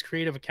make all these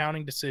creative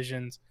accounting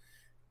decisions,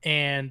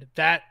 and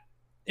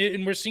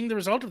we're seeing the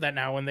result of that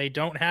now when they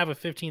don't have a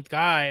 15th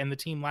guy and the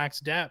team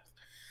lacks depth.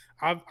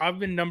 I've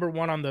been number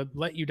one on the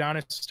let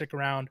Udonis stick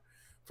around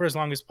for as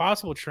long as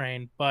possible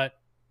train, but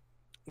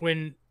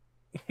when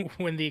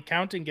the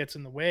accounting gets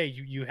in the way,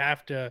 you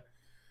have to.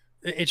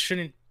 It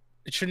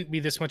shouldn't be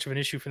this much of an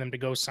issue for them to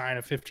go sign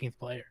a 15th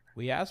player.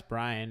 We asked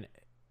Brian,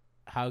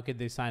 how could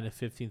they sign a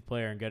 15th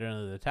player and get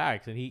under the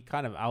tax? And he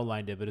kind of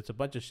outlined it, but it's a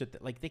bunch of shit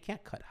that, like, they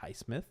can't cut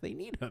Highsmith. They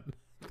need him.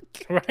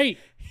 Right.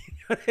 You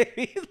know what I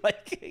mean?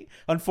 Like,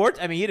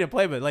 unfortunately, I mean, he didn't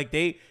play, but, like,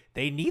 they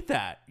need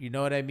that. You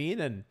know what I mean?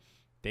 And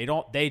they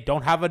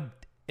don't have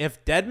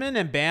if Dedmon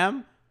and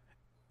Bam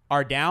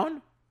are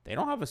down, they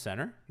don't have a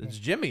center. It's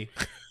Jimmy.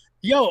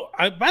 Yo,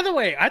 by the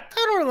way, I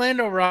thought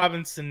Orlando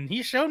Robinson,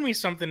 he showed me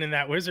something in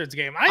that Wizards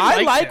game.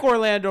 I like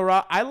Orlando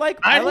I like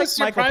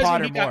Michael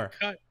Potter more.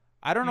 Cut.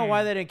 I don't know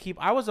why they didn't keep.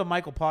 I was a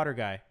Michael Potter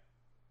guy.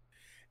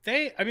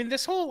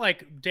 This whole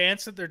like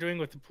dance that they're doing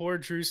with the poor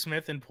Drew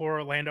Smith and poor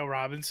Orlando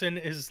Robinson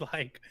is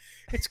like,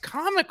 it's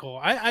comical.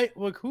 I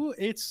look who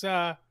it's.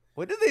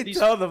 What did they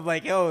tell them?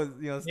 Like, yo,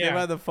 stay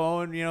by the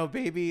phone,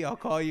 baby, I'll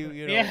call you.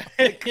 Yeah,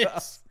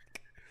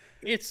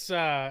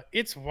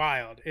 it's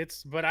wild.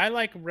 But I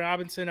like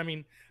Robinson. I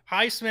mean,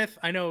 Highsmith,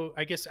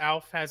 I guess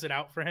Alf has it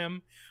out for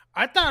him.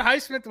 I thought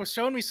Highsmith was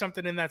showing me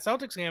something in that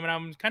Celtics game, and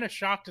I'm kind of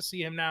shocked to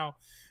see him now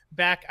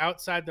back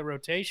outside the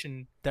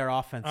rotation. Their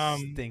offense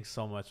stinks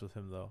so much with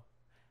him, though.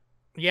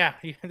 Yeah,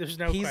 there's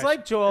no He's question.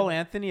 like Joel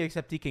Anthony,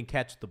 except he can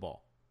catch the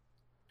ball,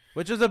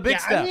 which is a big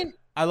step. I mean,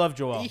 I love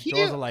Joel.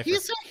 Joel's a lifer.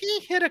 He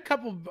hit a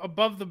couple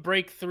above the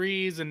break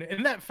threes, and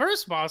in that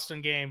first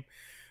Boston game,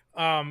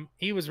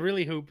 he was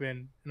really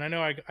hooping. And I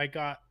know I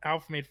got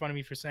Alf made fun of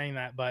me for saying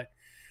that, but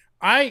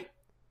I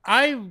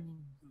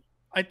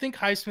think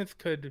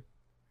Highsmith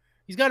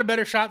he's got a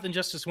better shot than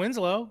Justice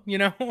Winslow,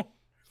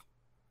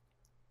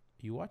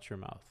 You watch your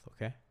mouth,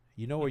 okay?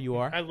 You know where you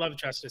are. I love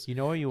Justice. You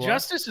know where you are.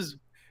 Justice is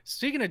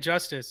speaking of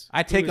Justice.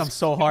 I take him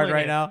so hard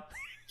right now.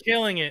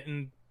 Killing it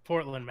in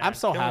Portland, man. I'm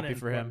so happy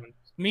for him.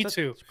 Me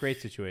too. It's a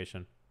great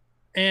situation.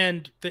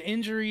 And the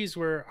injuries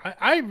were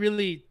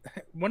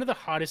one of the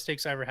hottest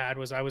takes I ever had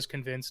was I was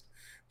convinced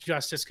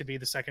Justice could be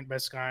the second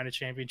best guy on a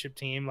championship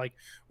team. Like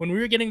when we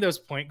were getting those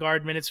point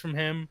guard minutes from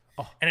him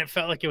and it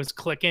felt like it was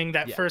clicking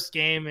that first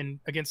game and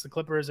against the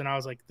Clippers. And I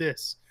was like,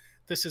 this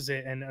is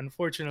it. And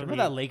unfortunately,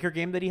 remember that Laker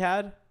game that he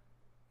had?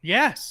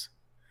 Yes.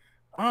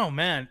 Oh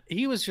man.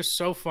 He was just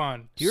so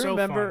fun. Do you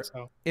remember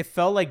it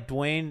felt like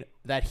Dwayne,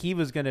 that he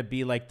was going to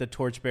be like the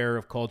torchbearer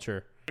of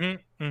culture.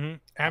 Mm-hmm.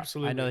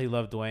 Absolutely. I know he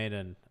loved Dwayne,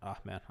 and oh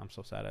man, I'm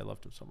so sad. I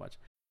loved him so much.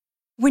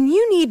 When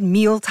you need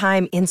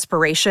mealtime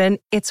inspiration,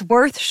 it's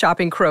worth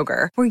shopping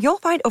Kroger, where you'll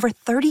find over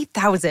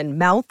 30,000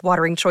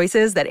 mouthwatering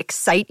choices that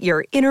excite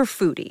your inner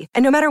foodie.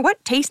 And no matter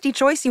what tasty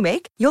choice you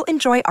make, you'll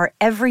enjoy our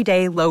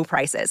everyday low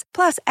prices,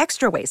 plus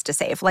extra ways to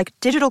save, like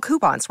digital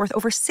coupons worth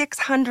over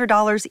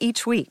 $600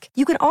 each week.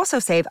 You can also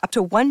save up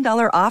to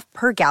 $1 off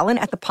per gallon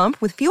at the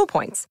pump with fuel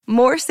points.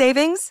 More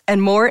savings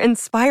and more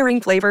inspiring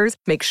flavors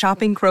make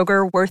shopping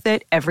Kroger worth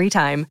it every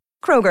time.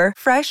 Kroger,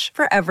 fresh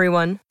for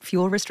everyone.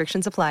 Fuel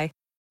restrictions apply.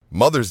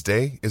 Mother's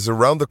Day is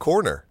around the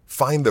corner.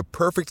 Find the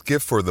perfect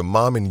gift for the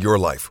mom in your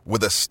life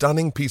with a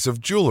stunning piece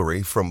of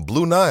jewelry from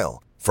Blue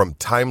Nile. From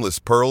timeless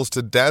pearls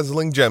to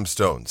dazzling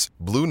gemstones,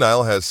 Blue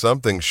Nile has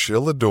something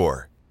she'll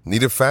adore.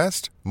 Need it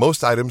fast?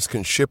 Most items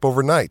can ship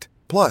overnight.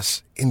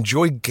 Plus,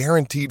 enjoy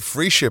guaranteed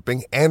free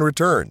shipping and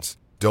returns.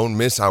 Don't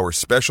miss our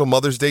special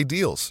Mother's Day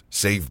deals.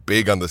 Save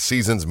big on the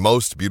season's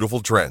most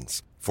beautiful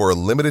trends. For a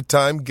limited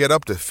time, get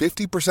up to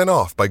 50%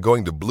 off by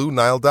going to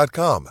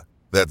BlueNile.com.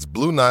 That's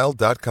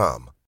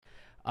BlueNile.com.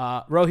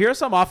 Ro, here are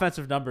some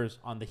offensive numbers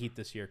on the Heat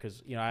this year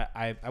because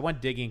I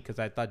went digging because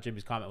I thought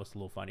Jimmy's comment was a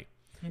little funny.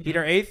 Mm-hmm. Heat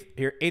are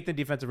eighth in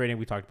defensive rating.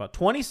 We talked about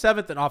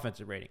 27th in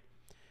offensive rating.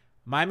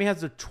 Miami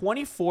has the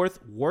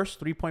 24th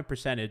worst 3-point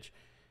percentage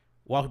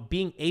while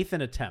being 8th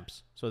in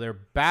attempts. So they're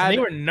bad. And they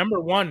were number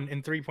 1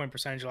 in 3-point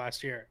percentage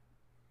last year.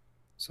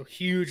 So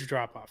huge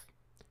drop off.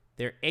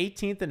 They're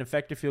 18th in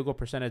effective field goal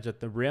percentage at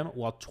the rim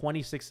while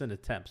 26th in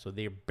attempts. So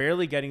they're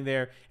barely getting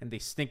there, and they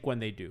stink when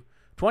they do.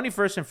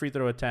 21st in free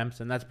throw attempts,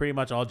 and that's pretty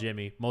much all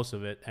Jimmy, most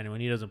of it. And when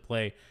he doesn't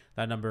play,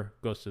 that number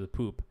goes to the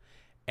poop.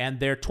 And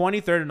they're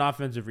 23rd in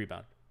offensive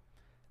rebound.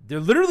 They're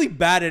literally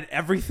bad at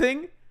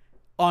everything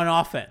on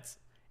offense.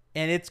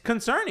 And it's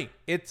concerning.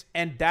 Tiff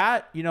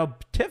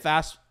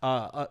asked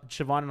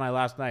Siobhan and I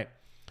last night,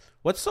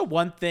 what's the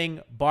one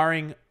thing,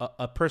 barring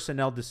a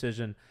personnel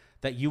decision,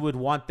 that you would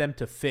want them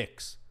to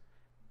fix?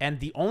 And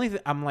the only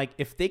thing, I'm like,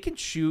 if they can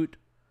shoot,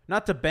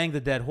 not to bang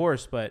the dead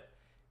horse, but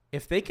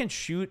if they can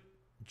shoot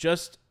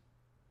just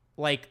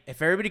like, if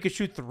everybody could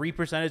shoot 3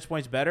 percentage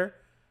points better,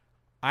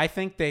 I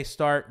think they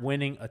start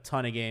winning a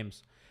ton of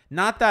games.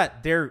 Not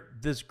that they're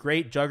this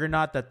great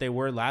juggernaut that they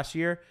were last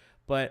year,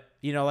 but,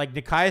 like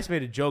Nikias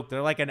made a joke.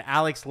 They're like an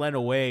Alex Len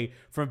away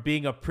from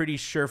being a pretty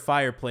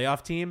surefire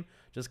playoff team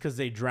just because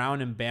they drown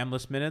in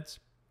Bamless minutes.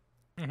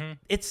 Mm-hmm.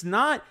 It's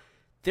not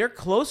 – they're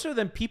closer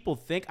than people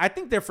think. I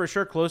think they're for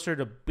sure closer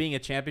to being a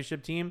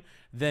championship team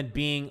than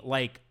being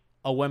like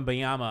a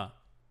Wembanyama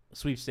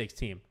sweepstakes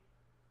team.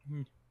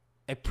 Mm-hmm.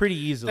 Pretty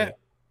easily.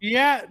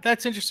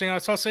 That's interesting.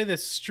 So I'll say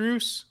this.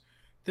 Strus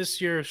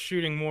this year is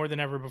shooting more than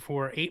ever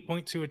before,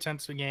 8.2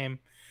 attempts a game.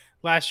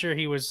 Last year,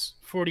 he was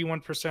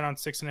 41% on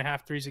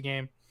 6.5 threes a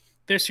game.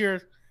 This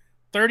year,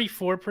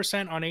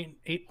 34% on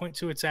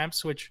 8.2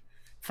 attempts, which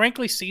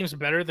frankly seems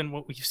better than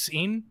what we've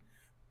seen.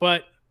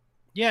 But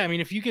yeah, I mean,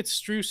 if you get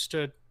Strus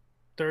to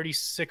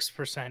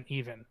 36%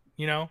 even,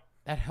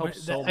 that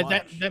helps so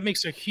much. That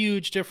makes a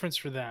huge difference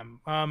for them.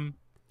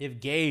 If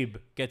Gabe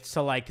gets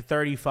to like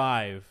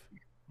 35.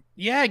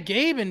 Yeah,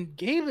 Gabe,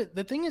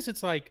 the thing is,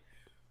 it's like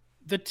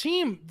the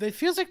team, it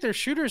feels like their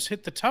shooters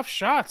hit the tough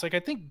shots. Like I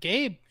think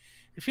Gabe,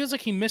 it feels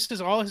like he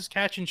misses all his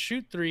catch and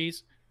shoot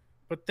threes,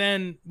 but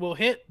then will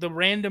hit the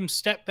random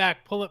step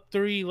back, pull up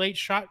 3, late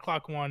shot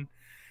clock one. And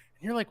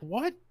you're like,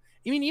 what?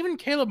 I mean, even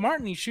Caleb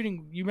Martin, he's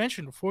shooting, you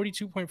mentioned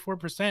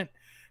 42.4%.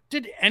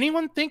 Did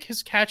anyone think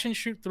his catch and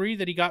shoot 3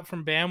 that he got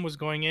from Bam was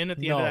going in at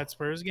the end of that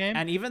Spurs game?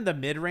 And even the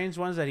mid-range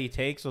ones that he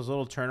takes, those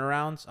little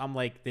turnarounds, I'm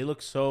like, they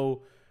look a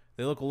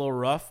little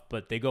rough,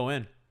 but they go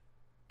in.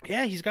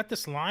 Yeah, he's got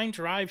this line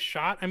drive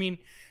shot. I mean,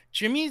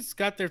 Jimmy's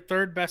got their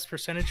 3rd best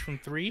percentage from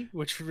 3,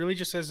 which really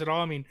just says it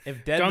all. I mean,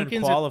 if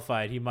Dedmon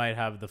qualified, he might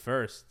have the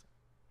first.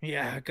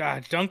 Yeah,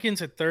 God.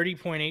 Duncan's at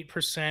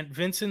 30.8%.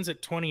 Vincent's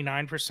at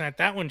 29%.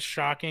 That one's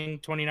shocking,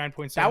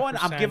 29.7%. That one,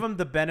 I'll give him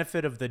the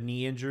benefit of the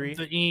knee injury.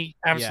 The knee,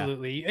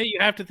 absolutely. Yeah. You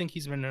have to think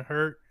he's been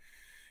hurt.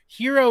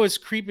 Hero is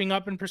creeping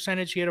up in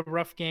percentage. He had a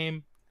rough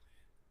game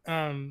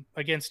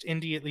against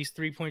Indy, at least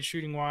 3-point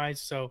shooting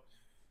wise. So,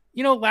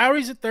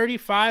 Lowry's at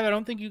 35. I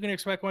don't think you can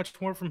expect much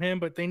more from him,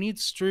 but they need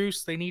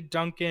Strus. They need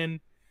Duncan.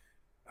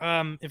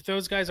 If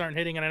those guys aren't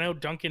hitting, and I know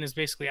Duncan is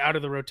basically out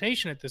of the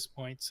rotation at this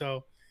point,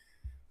 so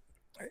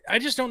I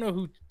just don't know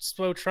who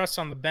Spo trusts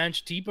on the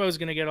bench. Depot's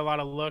going to get a lot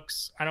of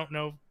looks. I don't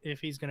know if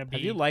he's going to be.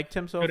 Have you liked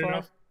him so far?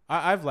 Enough.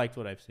 I've liked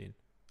what I've seen,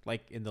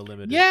 like in the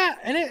limited. Yeah,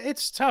 and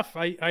it's tough.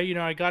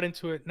 I got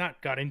into it.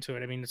 Not got into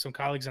it. I mean, some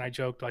colleagues and I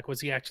joked, like, was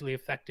he actually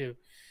effective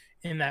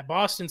in that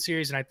Boston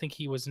series? And I think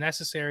he was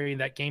necessary. In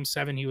that Game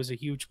 7, he was a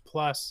huge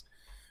plus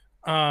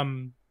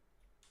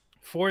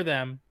for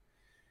them.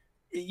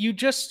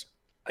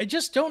 I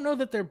just don't know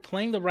that they're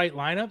playing the right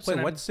lineups.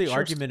 Wait, what's the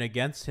argument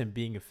against him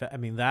being effective?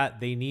 I mean, that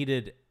they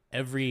needed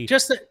every...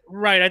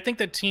 Right. I think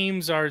that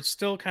teams are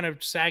still kind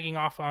of sagging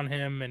off on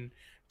him and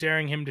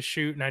daring him to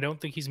shoot, and I don't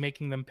think he's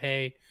making them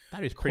pay.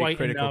 That is pretty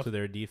critical to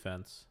their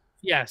defense.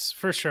 Yes,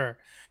 for sure.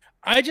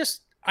 I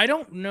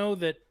don't know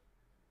that,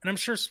 and I'm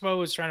sure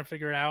Spo is trying to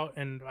figure it out,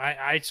 and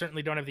I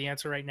certainly don't have the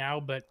answer right now,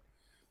 but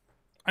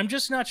I'm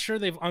just not sure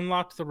they've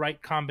unlocked the right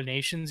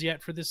combinations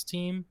yet for this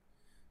team.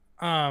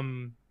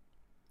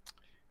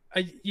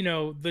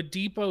 The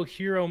Depot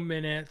Hero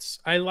minutes,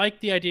 I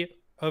like the idea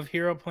of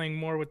Hero playing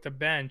more with the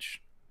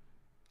bench.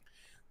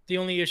 The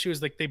only issue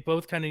is like they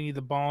both kind of need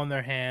the ball in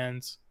their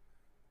hands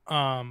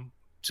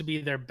to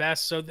be their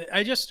best. So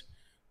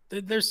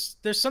there's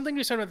something to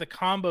be said about the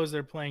combos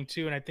they're playing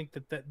too, and I think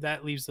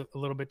that leaves a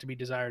little bit to be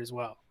desired as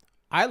well.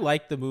 I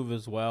like the move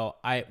as well.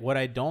 What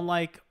I don't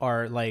like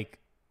are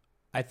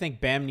I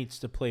think Bam needs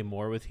to play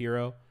more with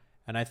Hero.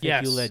 And I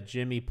think you let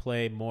Jimmy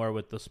play more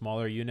with the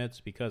smaller units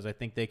because I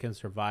think they can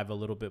survive a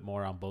little bit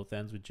more on both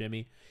ends with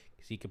Jimmy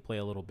because he can play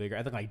a little bigger.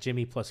 I think like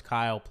Jimmy plus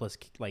Kyle plus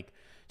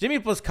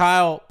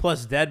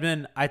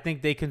Dedmon, I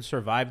think they can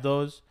survive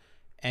those.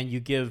 And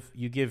you give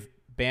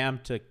Bam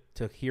to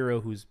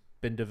Hero, who's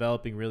been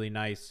developing really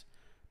nice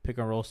pick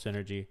and roll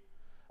synergy.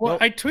 Well,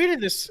 I tweeted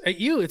this at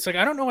you. It's like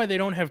I don't know why they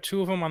don't have two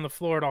of them on the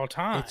floor at all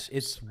times.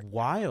 It's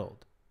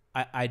wild.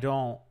 I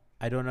don't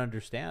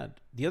understand.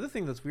 The other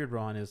thing that's weird,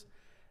 Rohan, is,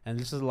 and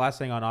this is the last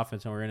thing on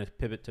offense, and we're going to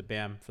pivot to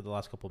Bam for the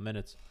last couple of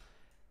minutes.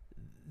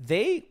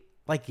 They,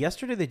 like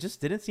yesterday, they just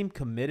didn't seem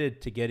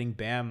committed to getting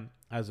Bam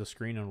as a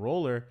screen and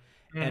roller.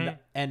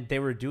 And they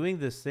were doing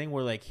this thing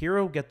where like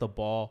Hero get the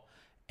ball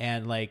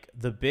and like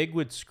the big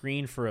would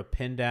screen for a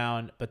pin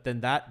down, but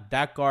then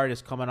that guard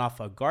is coming off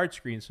a guard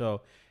screen.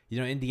 So,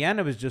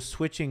 Indiana was just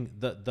switching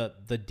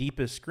the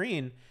deepest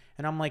screen.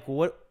 And I'm like,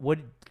 what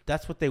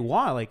that's what they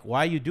want. Like,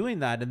 why are you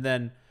doing that? And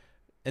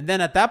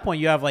then at that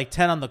point you have like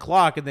 10 on the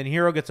clock and then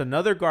Hero gets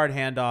another guard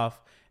handoff.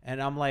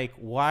 And I'm like,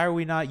 why are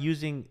we not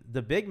using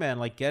the big man?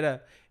 Like I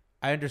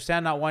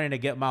understand not wanting to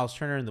get Miles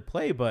Turner in the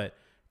play, but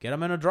get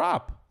him in a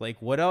drop.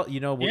 Like what else?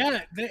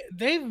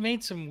 They've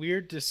made some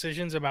weird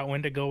decisions about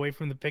when to go away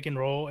from the pick and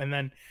roll. And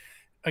then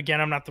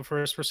again, I'm not the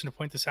first person to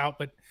point this out,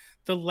 but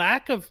the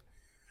lack of,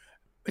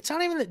 it's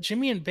not even that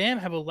Jimmy and Bam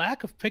have a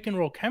lack of pick and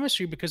roll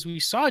chemistry because we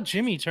saw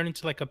Jimmy turn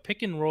into like a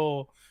pick and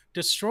roll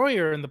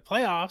destroyer in the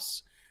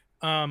playoffs,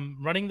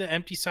 running the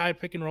empty side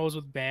pick and rolls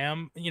with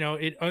Bam.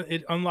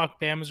 It unlocked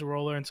Bam as a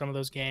roller in some of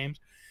those games.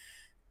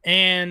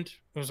 And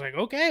it was like,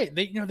 okay,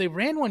 they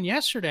ran one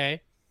yesterday.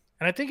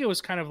 And I think it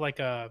was kind of like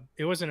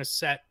it wasn't a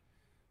set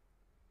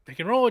pick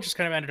and roll. It just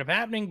kind of ended up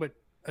happening. But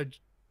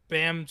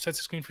Bam sets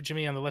the screen for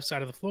Jimmy on the left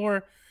side of the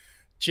floor.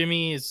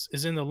 Jimmy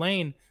is in the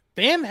lane.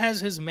 Bam has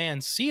his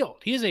man sealed.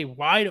 He is a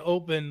wide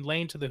open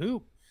lane to the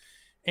hoop.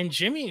 And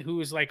Jimmy,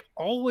 who is like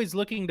always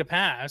looking to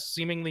pass,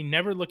 seemingly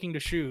never looking to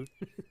shoot,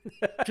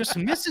 just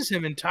misses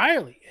him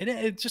entirely. And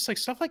it's just like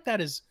stuff like that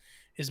is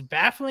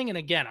baffling. And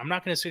again, I'm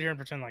not going to sit here and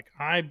pretend like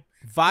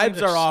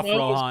vibes are off,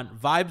 Rohan.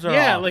 Vibes are off.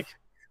 Yeah, like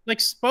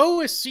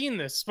Spo has seen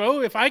this.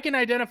 Spo, if I can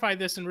identify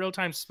this in real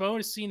time, Spo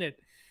has seen it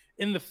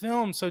in the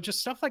film. So just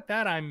stuff like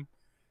that,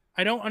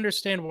 I don't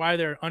understand why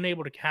they're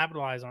unable to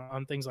capitalize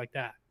on things like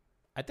that.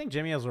 I think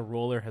Jimmy as a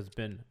roller has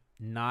been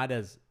not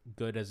as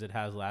good as it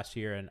has last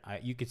year, and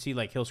you could see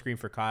like he'll screen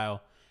for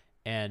Kyle,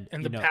 and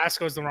the pass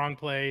goes the wrong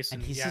place,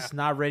 and he's just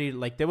not ready.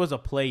 Like there was a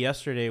play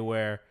yesterday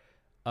where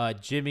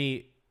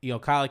Jimmy,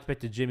 Kyle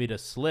expected Jimmy to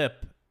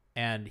slip,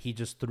 and he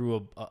just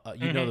threw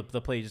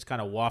the play just kind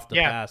of wafted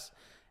the pass.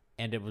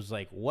 And it was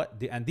like, what?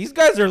 And these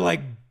guys are like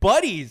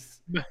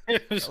buddies.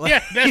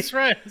 Yeah, that's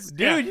right.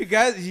 Dude, you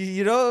guys,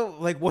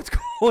 like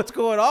what's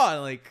going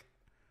on? Like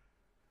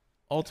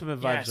ultimate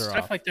vibes are off.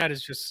 Stuff like that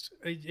is just,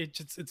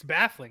 it's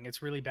baffling.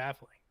 It's really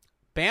baffling.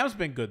 Bam's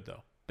been good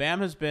though.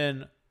 Bam has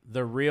been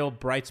the real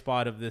bright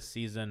spot of this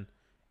season.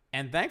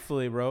 And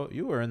thankfully, bro,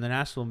 you were in the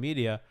national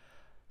media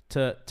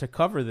to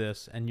cover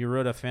this. And you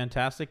wrote a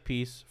fantastic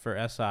piece for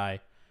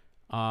SI.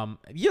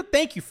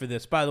 Thank you for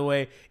this, by the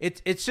way.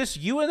 It's just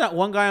you and that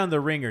one guy on the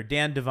Ringer,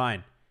 Dan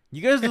Devine.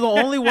 You guys are the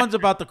only ones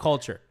about the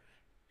culture.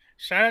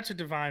 Shout out to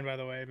Devine, by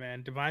the way,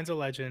 man. Devine's a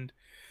legend.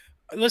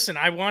 Listen,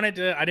 I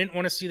didn't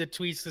want to see the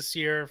tweets this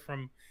year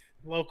from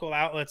local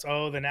outlets.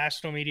 Oh, the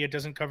national media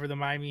doesn't cover the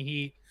Miami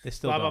Heat. They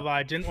still blah, don't. blah, blah.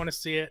 I didn't want to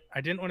see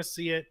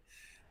it.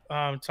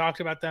 Talked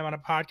about them on a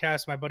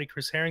podcast. My buddy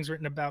Chris Herring's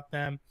written about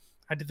them.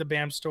 I did the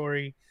Bam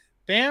story.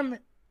 Bam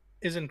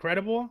is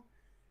incredible.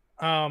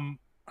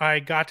 I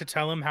got to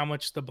tell him how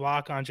much the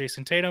block on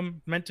Jason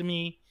Tatum meant to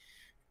me,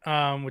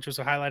 which was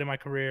a highlight of my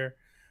career.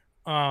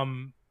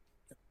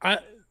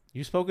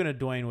 You've spoken to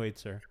Dwayne Wade,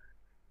 sir.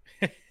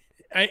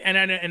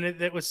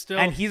 It was still,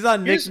 and he's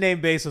on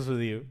nickname basis with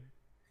you.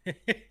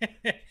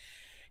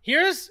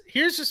 Here's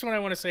just what I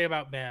want to say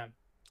about Bam,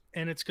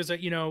 and it's because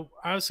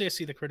obviously I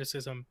see the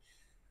criticism.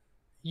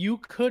 You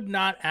could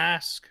not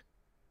ask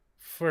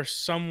for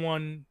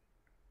someone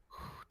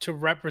to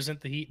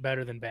represent the Heat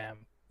better than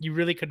Bam. You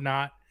really could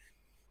not.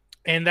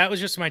 And that was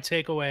just my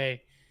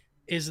takeaway,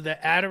 is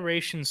the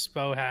adoration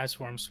Spo has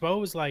for him. Spo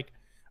was like,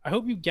 I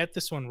hope you get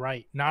this one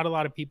right. Not a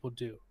lot of people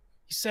do.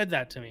 He said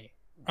that to me.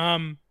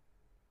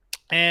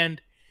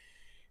 And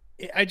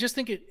I just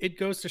think it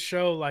goes to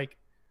show, like,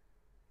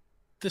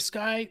 this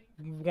guy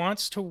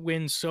wants to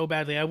win so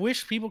badly. I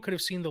wish people could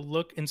have seen the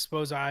look in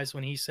Spo's eyes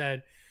when he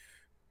said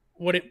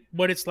what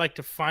it's like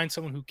to find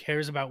someone who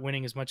cares about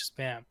winning as much as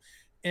Bam.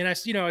 And I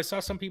saw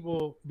some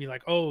people be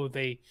like, oh,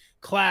 they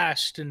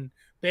clashed and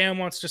Bam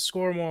wants to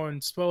score more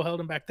and Spo held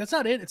him back. That's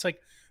not it. It's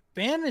like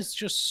Bam is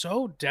just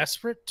so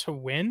desperate to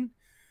win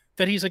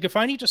that he's like, if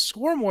I need to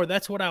score more,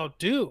 that's what I'll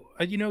do.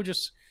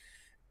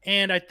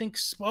 And I think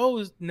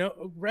Spo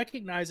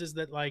recognizes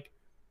that, like,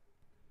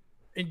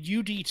 in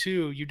UD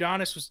too,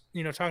 Udonis was,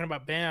 talking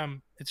about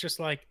Bam. It's just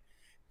like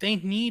they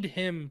need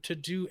him to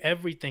do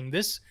everything.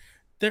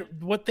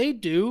 What they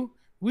do,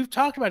 we've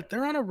talked about it.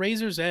 They're on a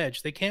razor's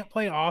edge. They can't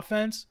play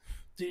offense.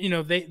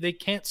 they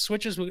can't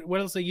switch as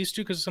well as they used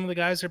to because some of the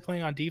guys are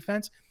playing on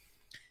defense.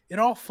 It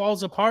all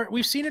falls apart.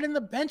 We've seen it in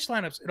the bench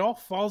lineups. It all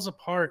falls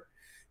apart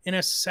in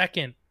a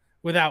second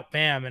without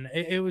Bam. And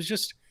it was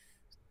just,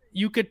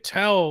 you could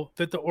tell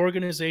that the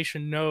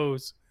organization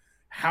knows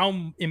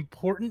how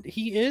important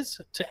he is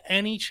to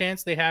any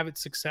chance they have at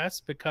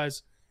success,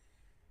 because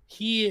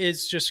he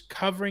is just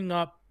covering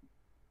up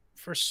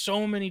for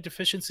so many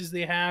deficiencies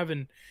they have,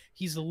 and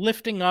he's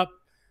lifting up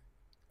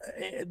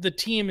the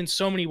team in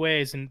so many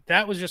ways. And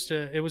that was just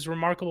it was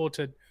remarkable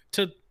to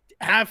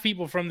have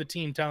people from the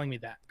team telling me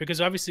that, because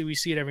obviously we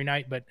see it every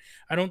night, but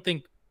I don't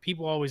think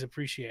people always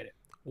appreciate it.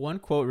 One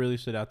quote really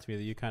stood out to me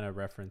that you kind of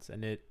referenced,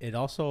 and it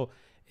also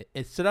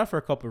stood out for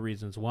a couple of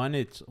reasons. One,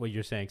 it's what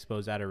you're saying,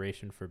 Spo's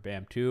adoration for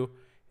Bam. Two,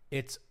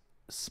 it's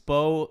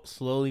Spo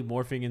slowly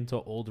morphing into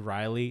old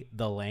Riley,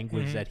 the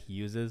language that he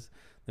uses.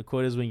 The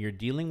quote is, when you're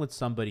dealing with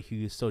somebody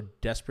who is so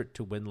desperate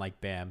to win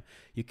like Bam,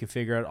 you can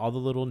figure out all the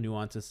little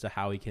nuances to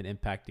how he can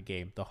impact the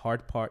game. The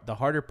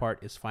harder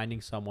part is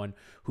finding someone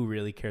who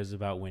really cares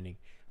about winning.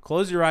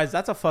 Close your eyes.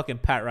 That's a fucking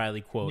Pat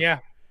Riley quote.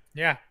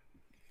 Yeah.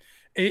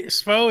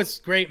 Spo is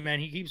great, man.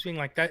 He keeps being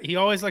like that. He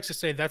always likes to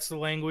say that's the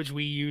language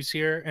we use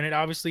here, and it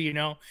obviously,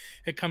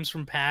 it comes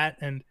from Pat,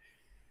 and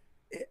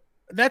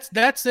that's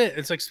it.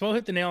 It's like Spo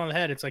hit the nail on the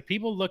head. It's like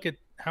people look at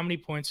how many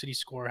points did he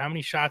score, how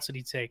many shots did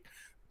he take.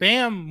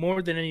 Bam,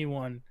 more than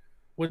anyone,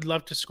 would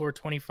love to score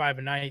 25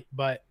 a night,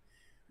 but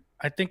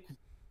I think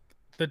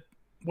that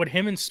what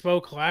him and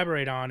Spo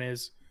collaborate on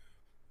is,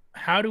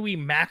 how do we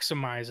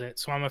maximize it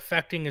so I'm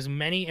affecting as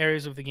many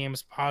areas of the game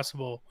as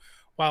possible,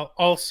 while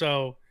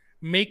also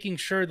making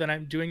sure that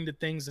I'm doing the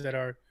things that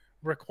are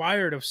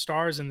required of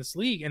stars in this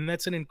league. And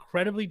that's an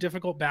incredibly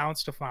difficult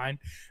balance to find.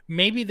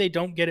 Maybe they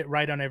don't get it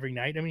right on every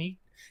night. I mean,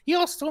 he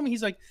also told me,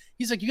 he's like,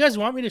 you guys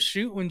want me to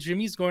shoot when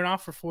Jimmy's going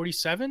off for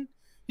 47?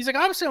 He's like,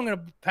 obviously I'm going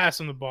to pass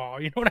him the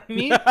ball. You know what I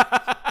mean?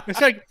 It's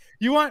like,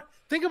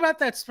 think about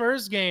that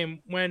Spurs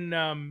game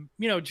when,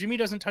 Jimmy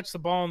doesn't touch the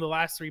ball in the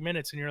last 3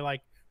 minutes, and you're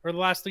like, or the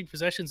last 3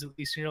 possessions at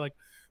least, and you're like,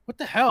 what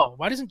the hell?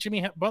 Why doesn't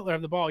Jimmy Butler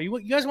have the ball? You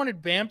guys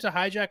wanted Bam to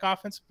hijack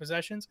offensive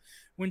possessions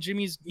when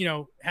Jimmy's,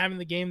 having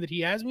the game that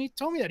he has? He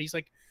told me that. He's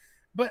like,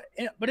 but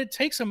it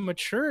takes a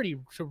maturity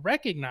to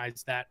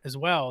recognize that as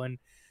well. And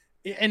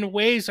in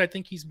ways, I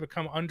think he's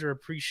become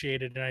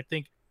underappreciated. And I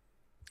think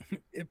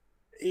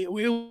it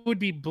would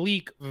be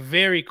bleak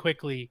very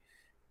quickly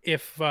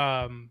if,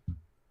 Bam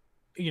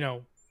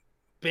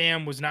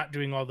was not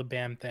doing all the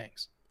Bam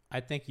things. I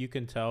think you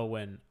can tell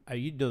when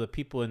the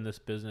people in this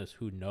business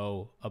who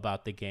know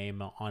about the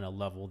game on a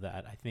level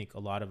that I think a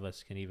lot of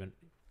us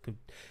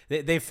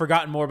they've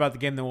forgotten more about the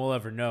game than we'll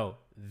ever know.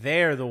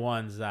 They're the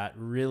ones that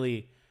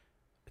really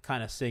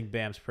kind of sing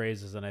Bam's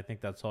praises, and I think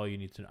that's all you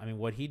need to know. I mean,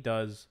 what he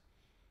does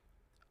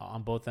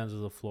on both ends of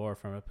the floor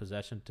from a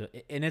possession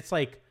and it's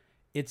like,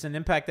 it's an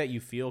impact that you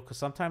feel, because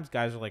sometimes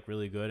guys are like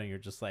really good and you're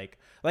just like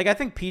I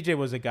think PJ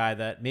was a guy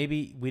that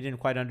maybe we didn't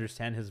quite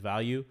understand his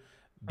value.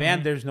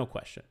 Bam, there's no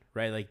question,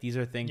 right? Like, these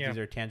are things, these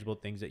are tangible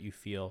things that you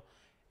feel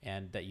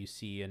and that you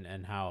see,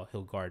 and how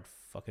he'll guard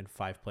fucking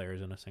 5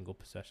 players in a single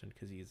possession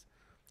because he's,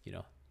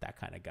 that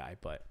kind of guy.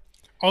 But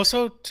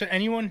also, to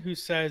anyone who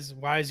says,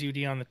 why is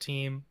UD on the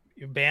team?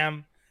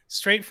 Bam,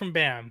 straight from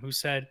Bam, who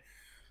said,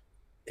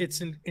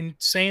 it's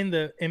insane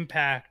the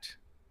impact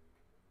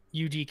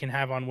UD can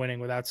have on winning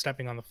without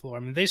stepping on the floor. I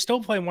mean, they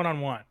still play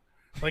one-on-one.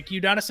 Like,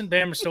 Udonis and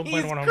Bam are still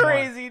playing one-on-one.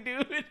 Crazy,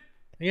 dude.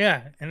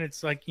 Yeah, and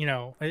it's like,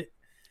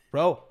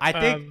 Bro, I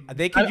think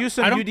they could use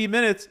some UD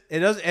minutes.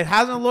 It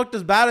hasn't looked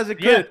as bad as it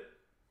could.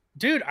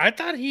 Dude, I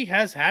thought he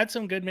has had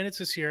some good minutes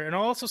this year. And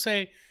I'll also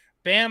say,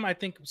 Bam, I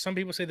think some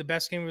people say the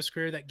best game of his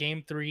career, that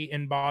game 3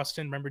 in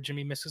Boston. Remember,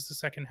 Jimmy misses the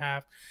second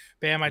half.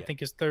 Bam, I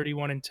think, is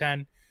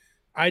 31-10.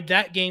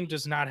 That game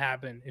does not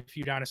happen if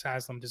Udonis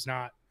Haslem does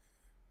not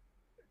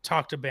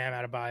talk to Bam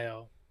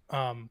Adebayo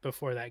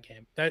before that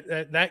game.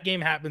 That game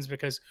happens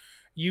because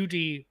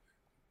UD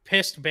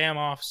pissed Bam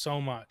off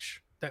so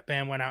much that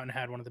Bam went out and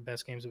had one of the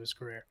best games of his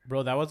career.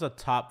 Bro, that was a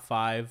top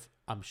 5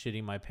 I'm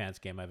shitting my pants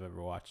game I've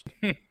ever watched.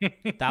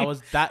 That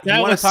was that. You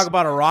want to talk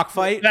about a rock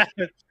fight?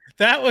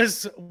 That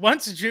was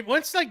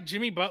once like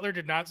Jimmy Butler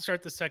did not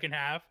start the second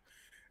half.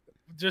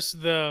 Just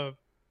oh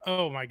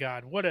my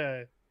God, what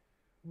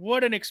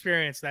an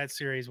experience that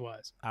series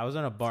was. I was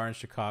in a bar in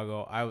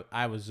Chicago.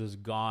 I was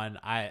just gone.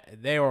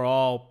 They were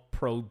all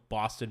pro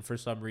Boston for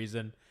some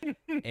reason,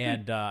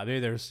 and maybe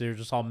they're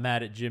just all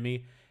mad at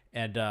Jimmy.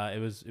 And it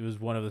was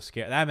one of the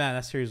scare.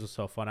 That series was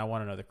so fun. I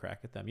want another crack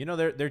at them. They're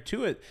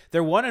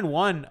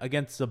 1-1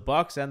 against the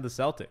Bucks and the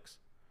Celtics.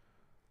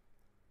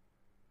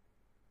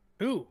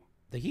 Who?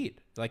 The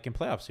Heat, like in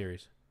playoff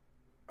series.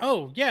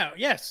 Oh yeah,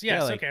 yes.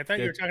 Yeah, like, okay, I thought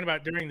you were talking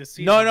about during the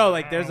season. No,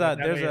 like there's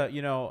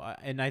a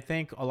and I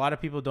think a lot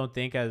of people don't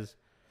think as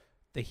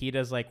the Heat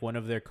as like one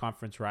of their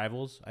conference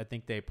rivals. I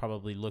think they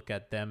probably look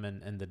at them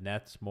and the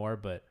Nets more,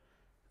 but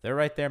they're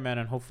right there, man.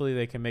 And hopefully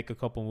they can make a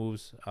couple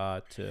moves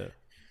to.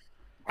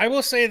 I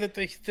will say that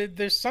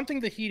there's something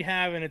the Heat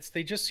have, and it's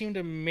they just seem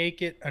to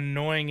make it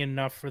annoying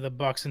enough for the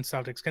Bucks and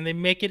Celtics. Can they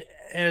make it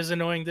as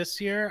annoying this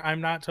year? I'm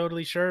not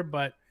totally sure,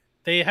 but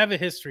they have a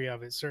history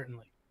of it,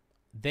 certainly.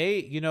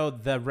 They,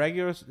 the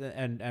regular,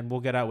 and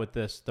we'll get out with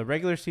this, the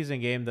regular season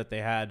game that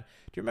they had.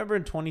 Do you remember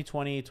in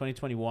 2020,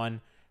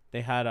 2021,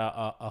 they had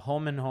a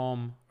home and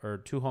home or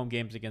 2 home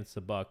games against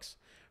the Bucks.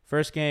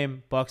 First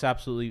game, Bucks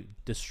absolutely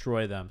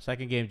destroy them.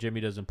 Second game,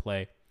 Jimmy doesn't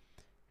play.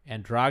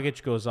 And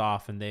Dragic goes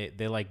off, and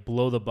they like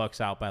blow the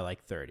Bucks out by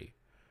like 30,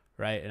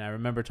 right? And I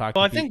remember talking.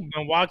 Well, I think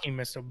Milwaukee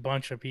missed a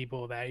bunch of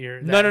people that year.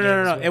 No.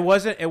 Well. It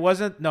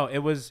wasn't. No, it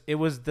was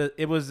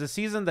the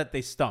season that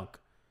they stunk.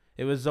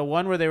 It was the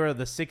one where they were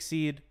the 6th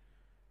seed.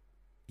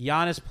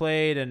 Giannis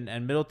played and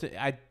Middleton.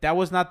 That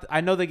was not.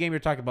 I know the game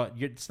you're talking about.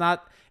 It's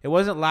not. It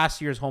wasn't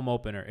last year's home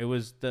opener. It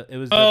was the.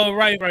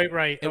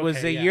 Right. It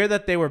was the year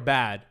that they were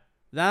bad.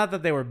 Not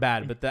that they were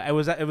bad, but it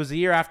was the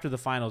year after the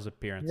finals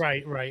appearance.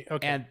 Right.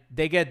 Okay. And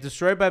they get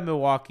destroyed by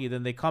Milwaukee.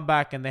 Then they come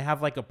back and they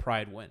have like a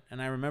pride win.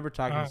 And I remember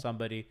talking to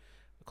somebody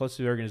close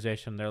to the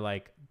organization. They're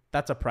like,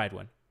 "That's a pride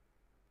win."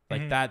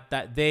 Like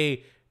that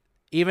they,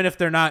 even if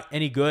they're not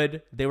any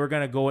good, they were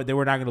not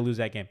gonna lose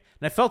that game.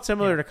 And I felt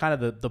similar to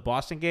kind of the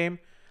Boston game.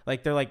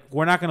 Like they're like,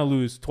 we're not gonna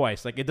lose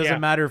twice. Like it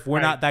doesn't matter if we're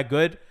not that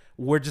good.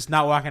 We're just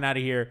not walking out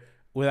of here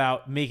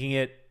without making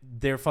it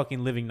their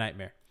fucking living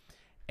nightmare.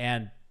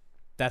 And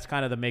that's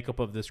kind of the makeup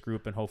of this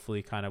group, and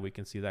hopefully kind of we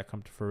can see that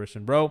come to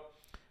fruition. Bro,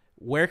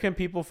 where can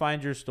people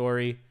find your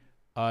story?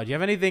 Do you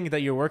have anything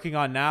that you're working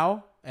on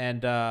now?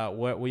 And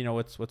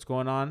what's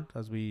going on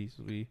as we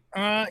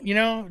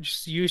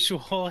just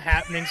usual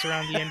happenings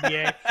around the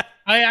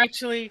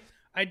NBA.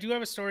 I do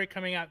have a story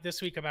coming out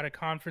this week about a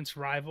conference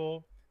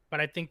rival, but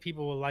I think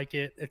people will like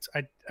it.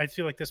 I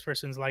feel like this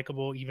person's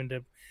likable even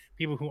to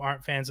people who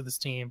aren't fans of this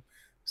team.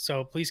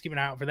 So please keep an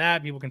eye out for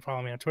that. People can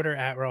follow me on Twitter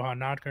at Rohan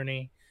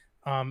Nadkarni.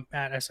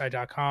 At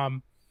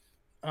si.com,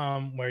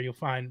 where you'll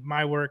find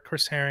my work,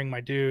 Chris Herring, my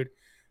dude,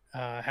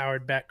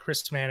 Howard Beck,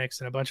 Chris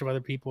Mannix, and a bunch of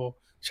other people.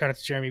 Shout out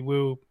to Jeremy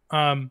Wu.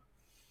 But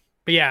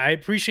yeah, I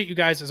appreciate you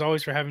guys as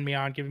always for having me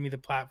on, giving me the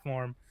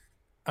platform.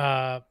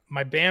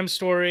 My BAM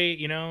story,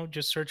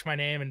 just search my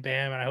name and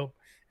BAM, and I hope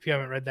if you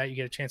haven't read that, you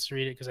get a chance to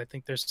read it because I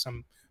think there's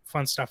some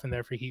fun stuff in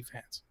there for Heat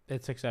fans.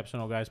 It's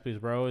exceptional, guys.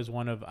 Please, Ro is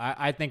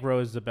I think Ro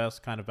is the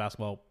best kind of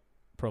basketball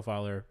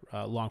profiler,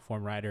 long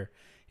form writer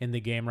in the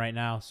game right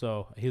now.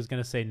 So he's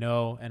going to say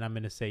no, and I'm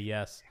going to say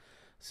yes.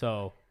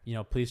 So,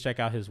 please check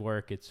out his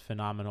work. It's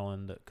phenomenal.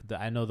 And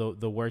I know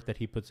the work that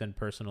he puts in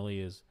personally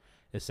is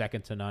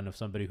second to none of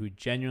somebody who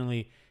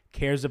genuinely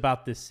cares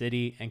about this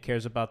city and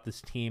cares about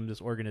this team,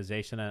 this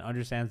organization, and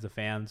understands the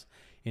fans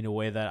in a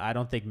way that I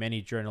don't think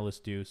many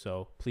journalists do.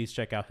 So please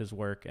check out his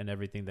work and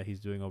everything that he's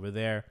doing over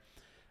there.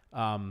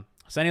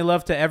 Sending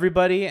love to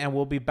everybody, and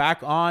we'll be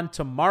back on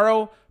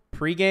tomorrow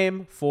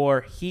pregame for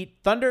Heat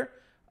Thunder.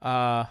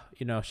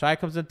 Shai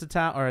comes into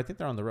town, or I think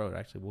they're on the road.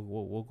 Actually,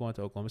 we'll go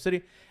into Oklahoma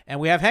City, and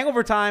we have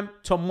hangover time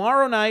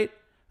tomorrow night.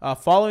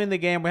 Following the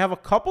game, we have a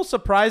couple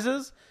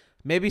surprises,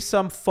 maybe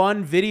some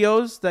fun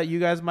videos that you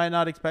guys might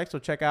not expect. So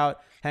check out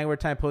Hangover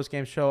Time post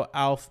game show.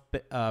 Alf,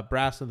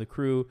 Brass, and the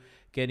crew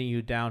getting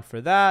you down for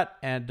that,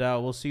 and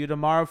we'll see you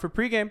tomorrow for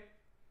pregame.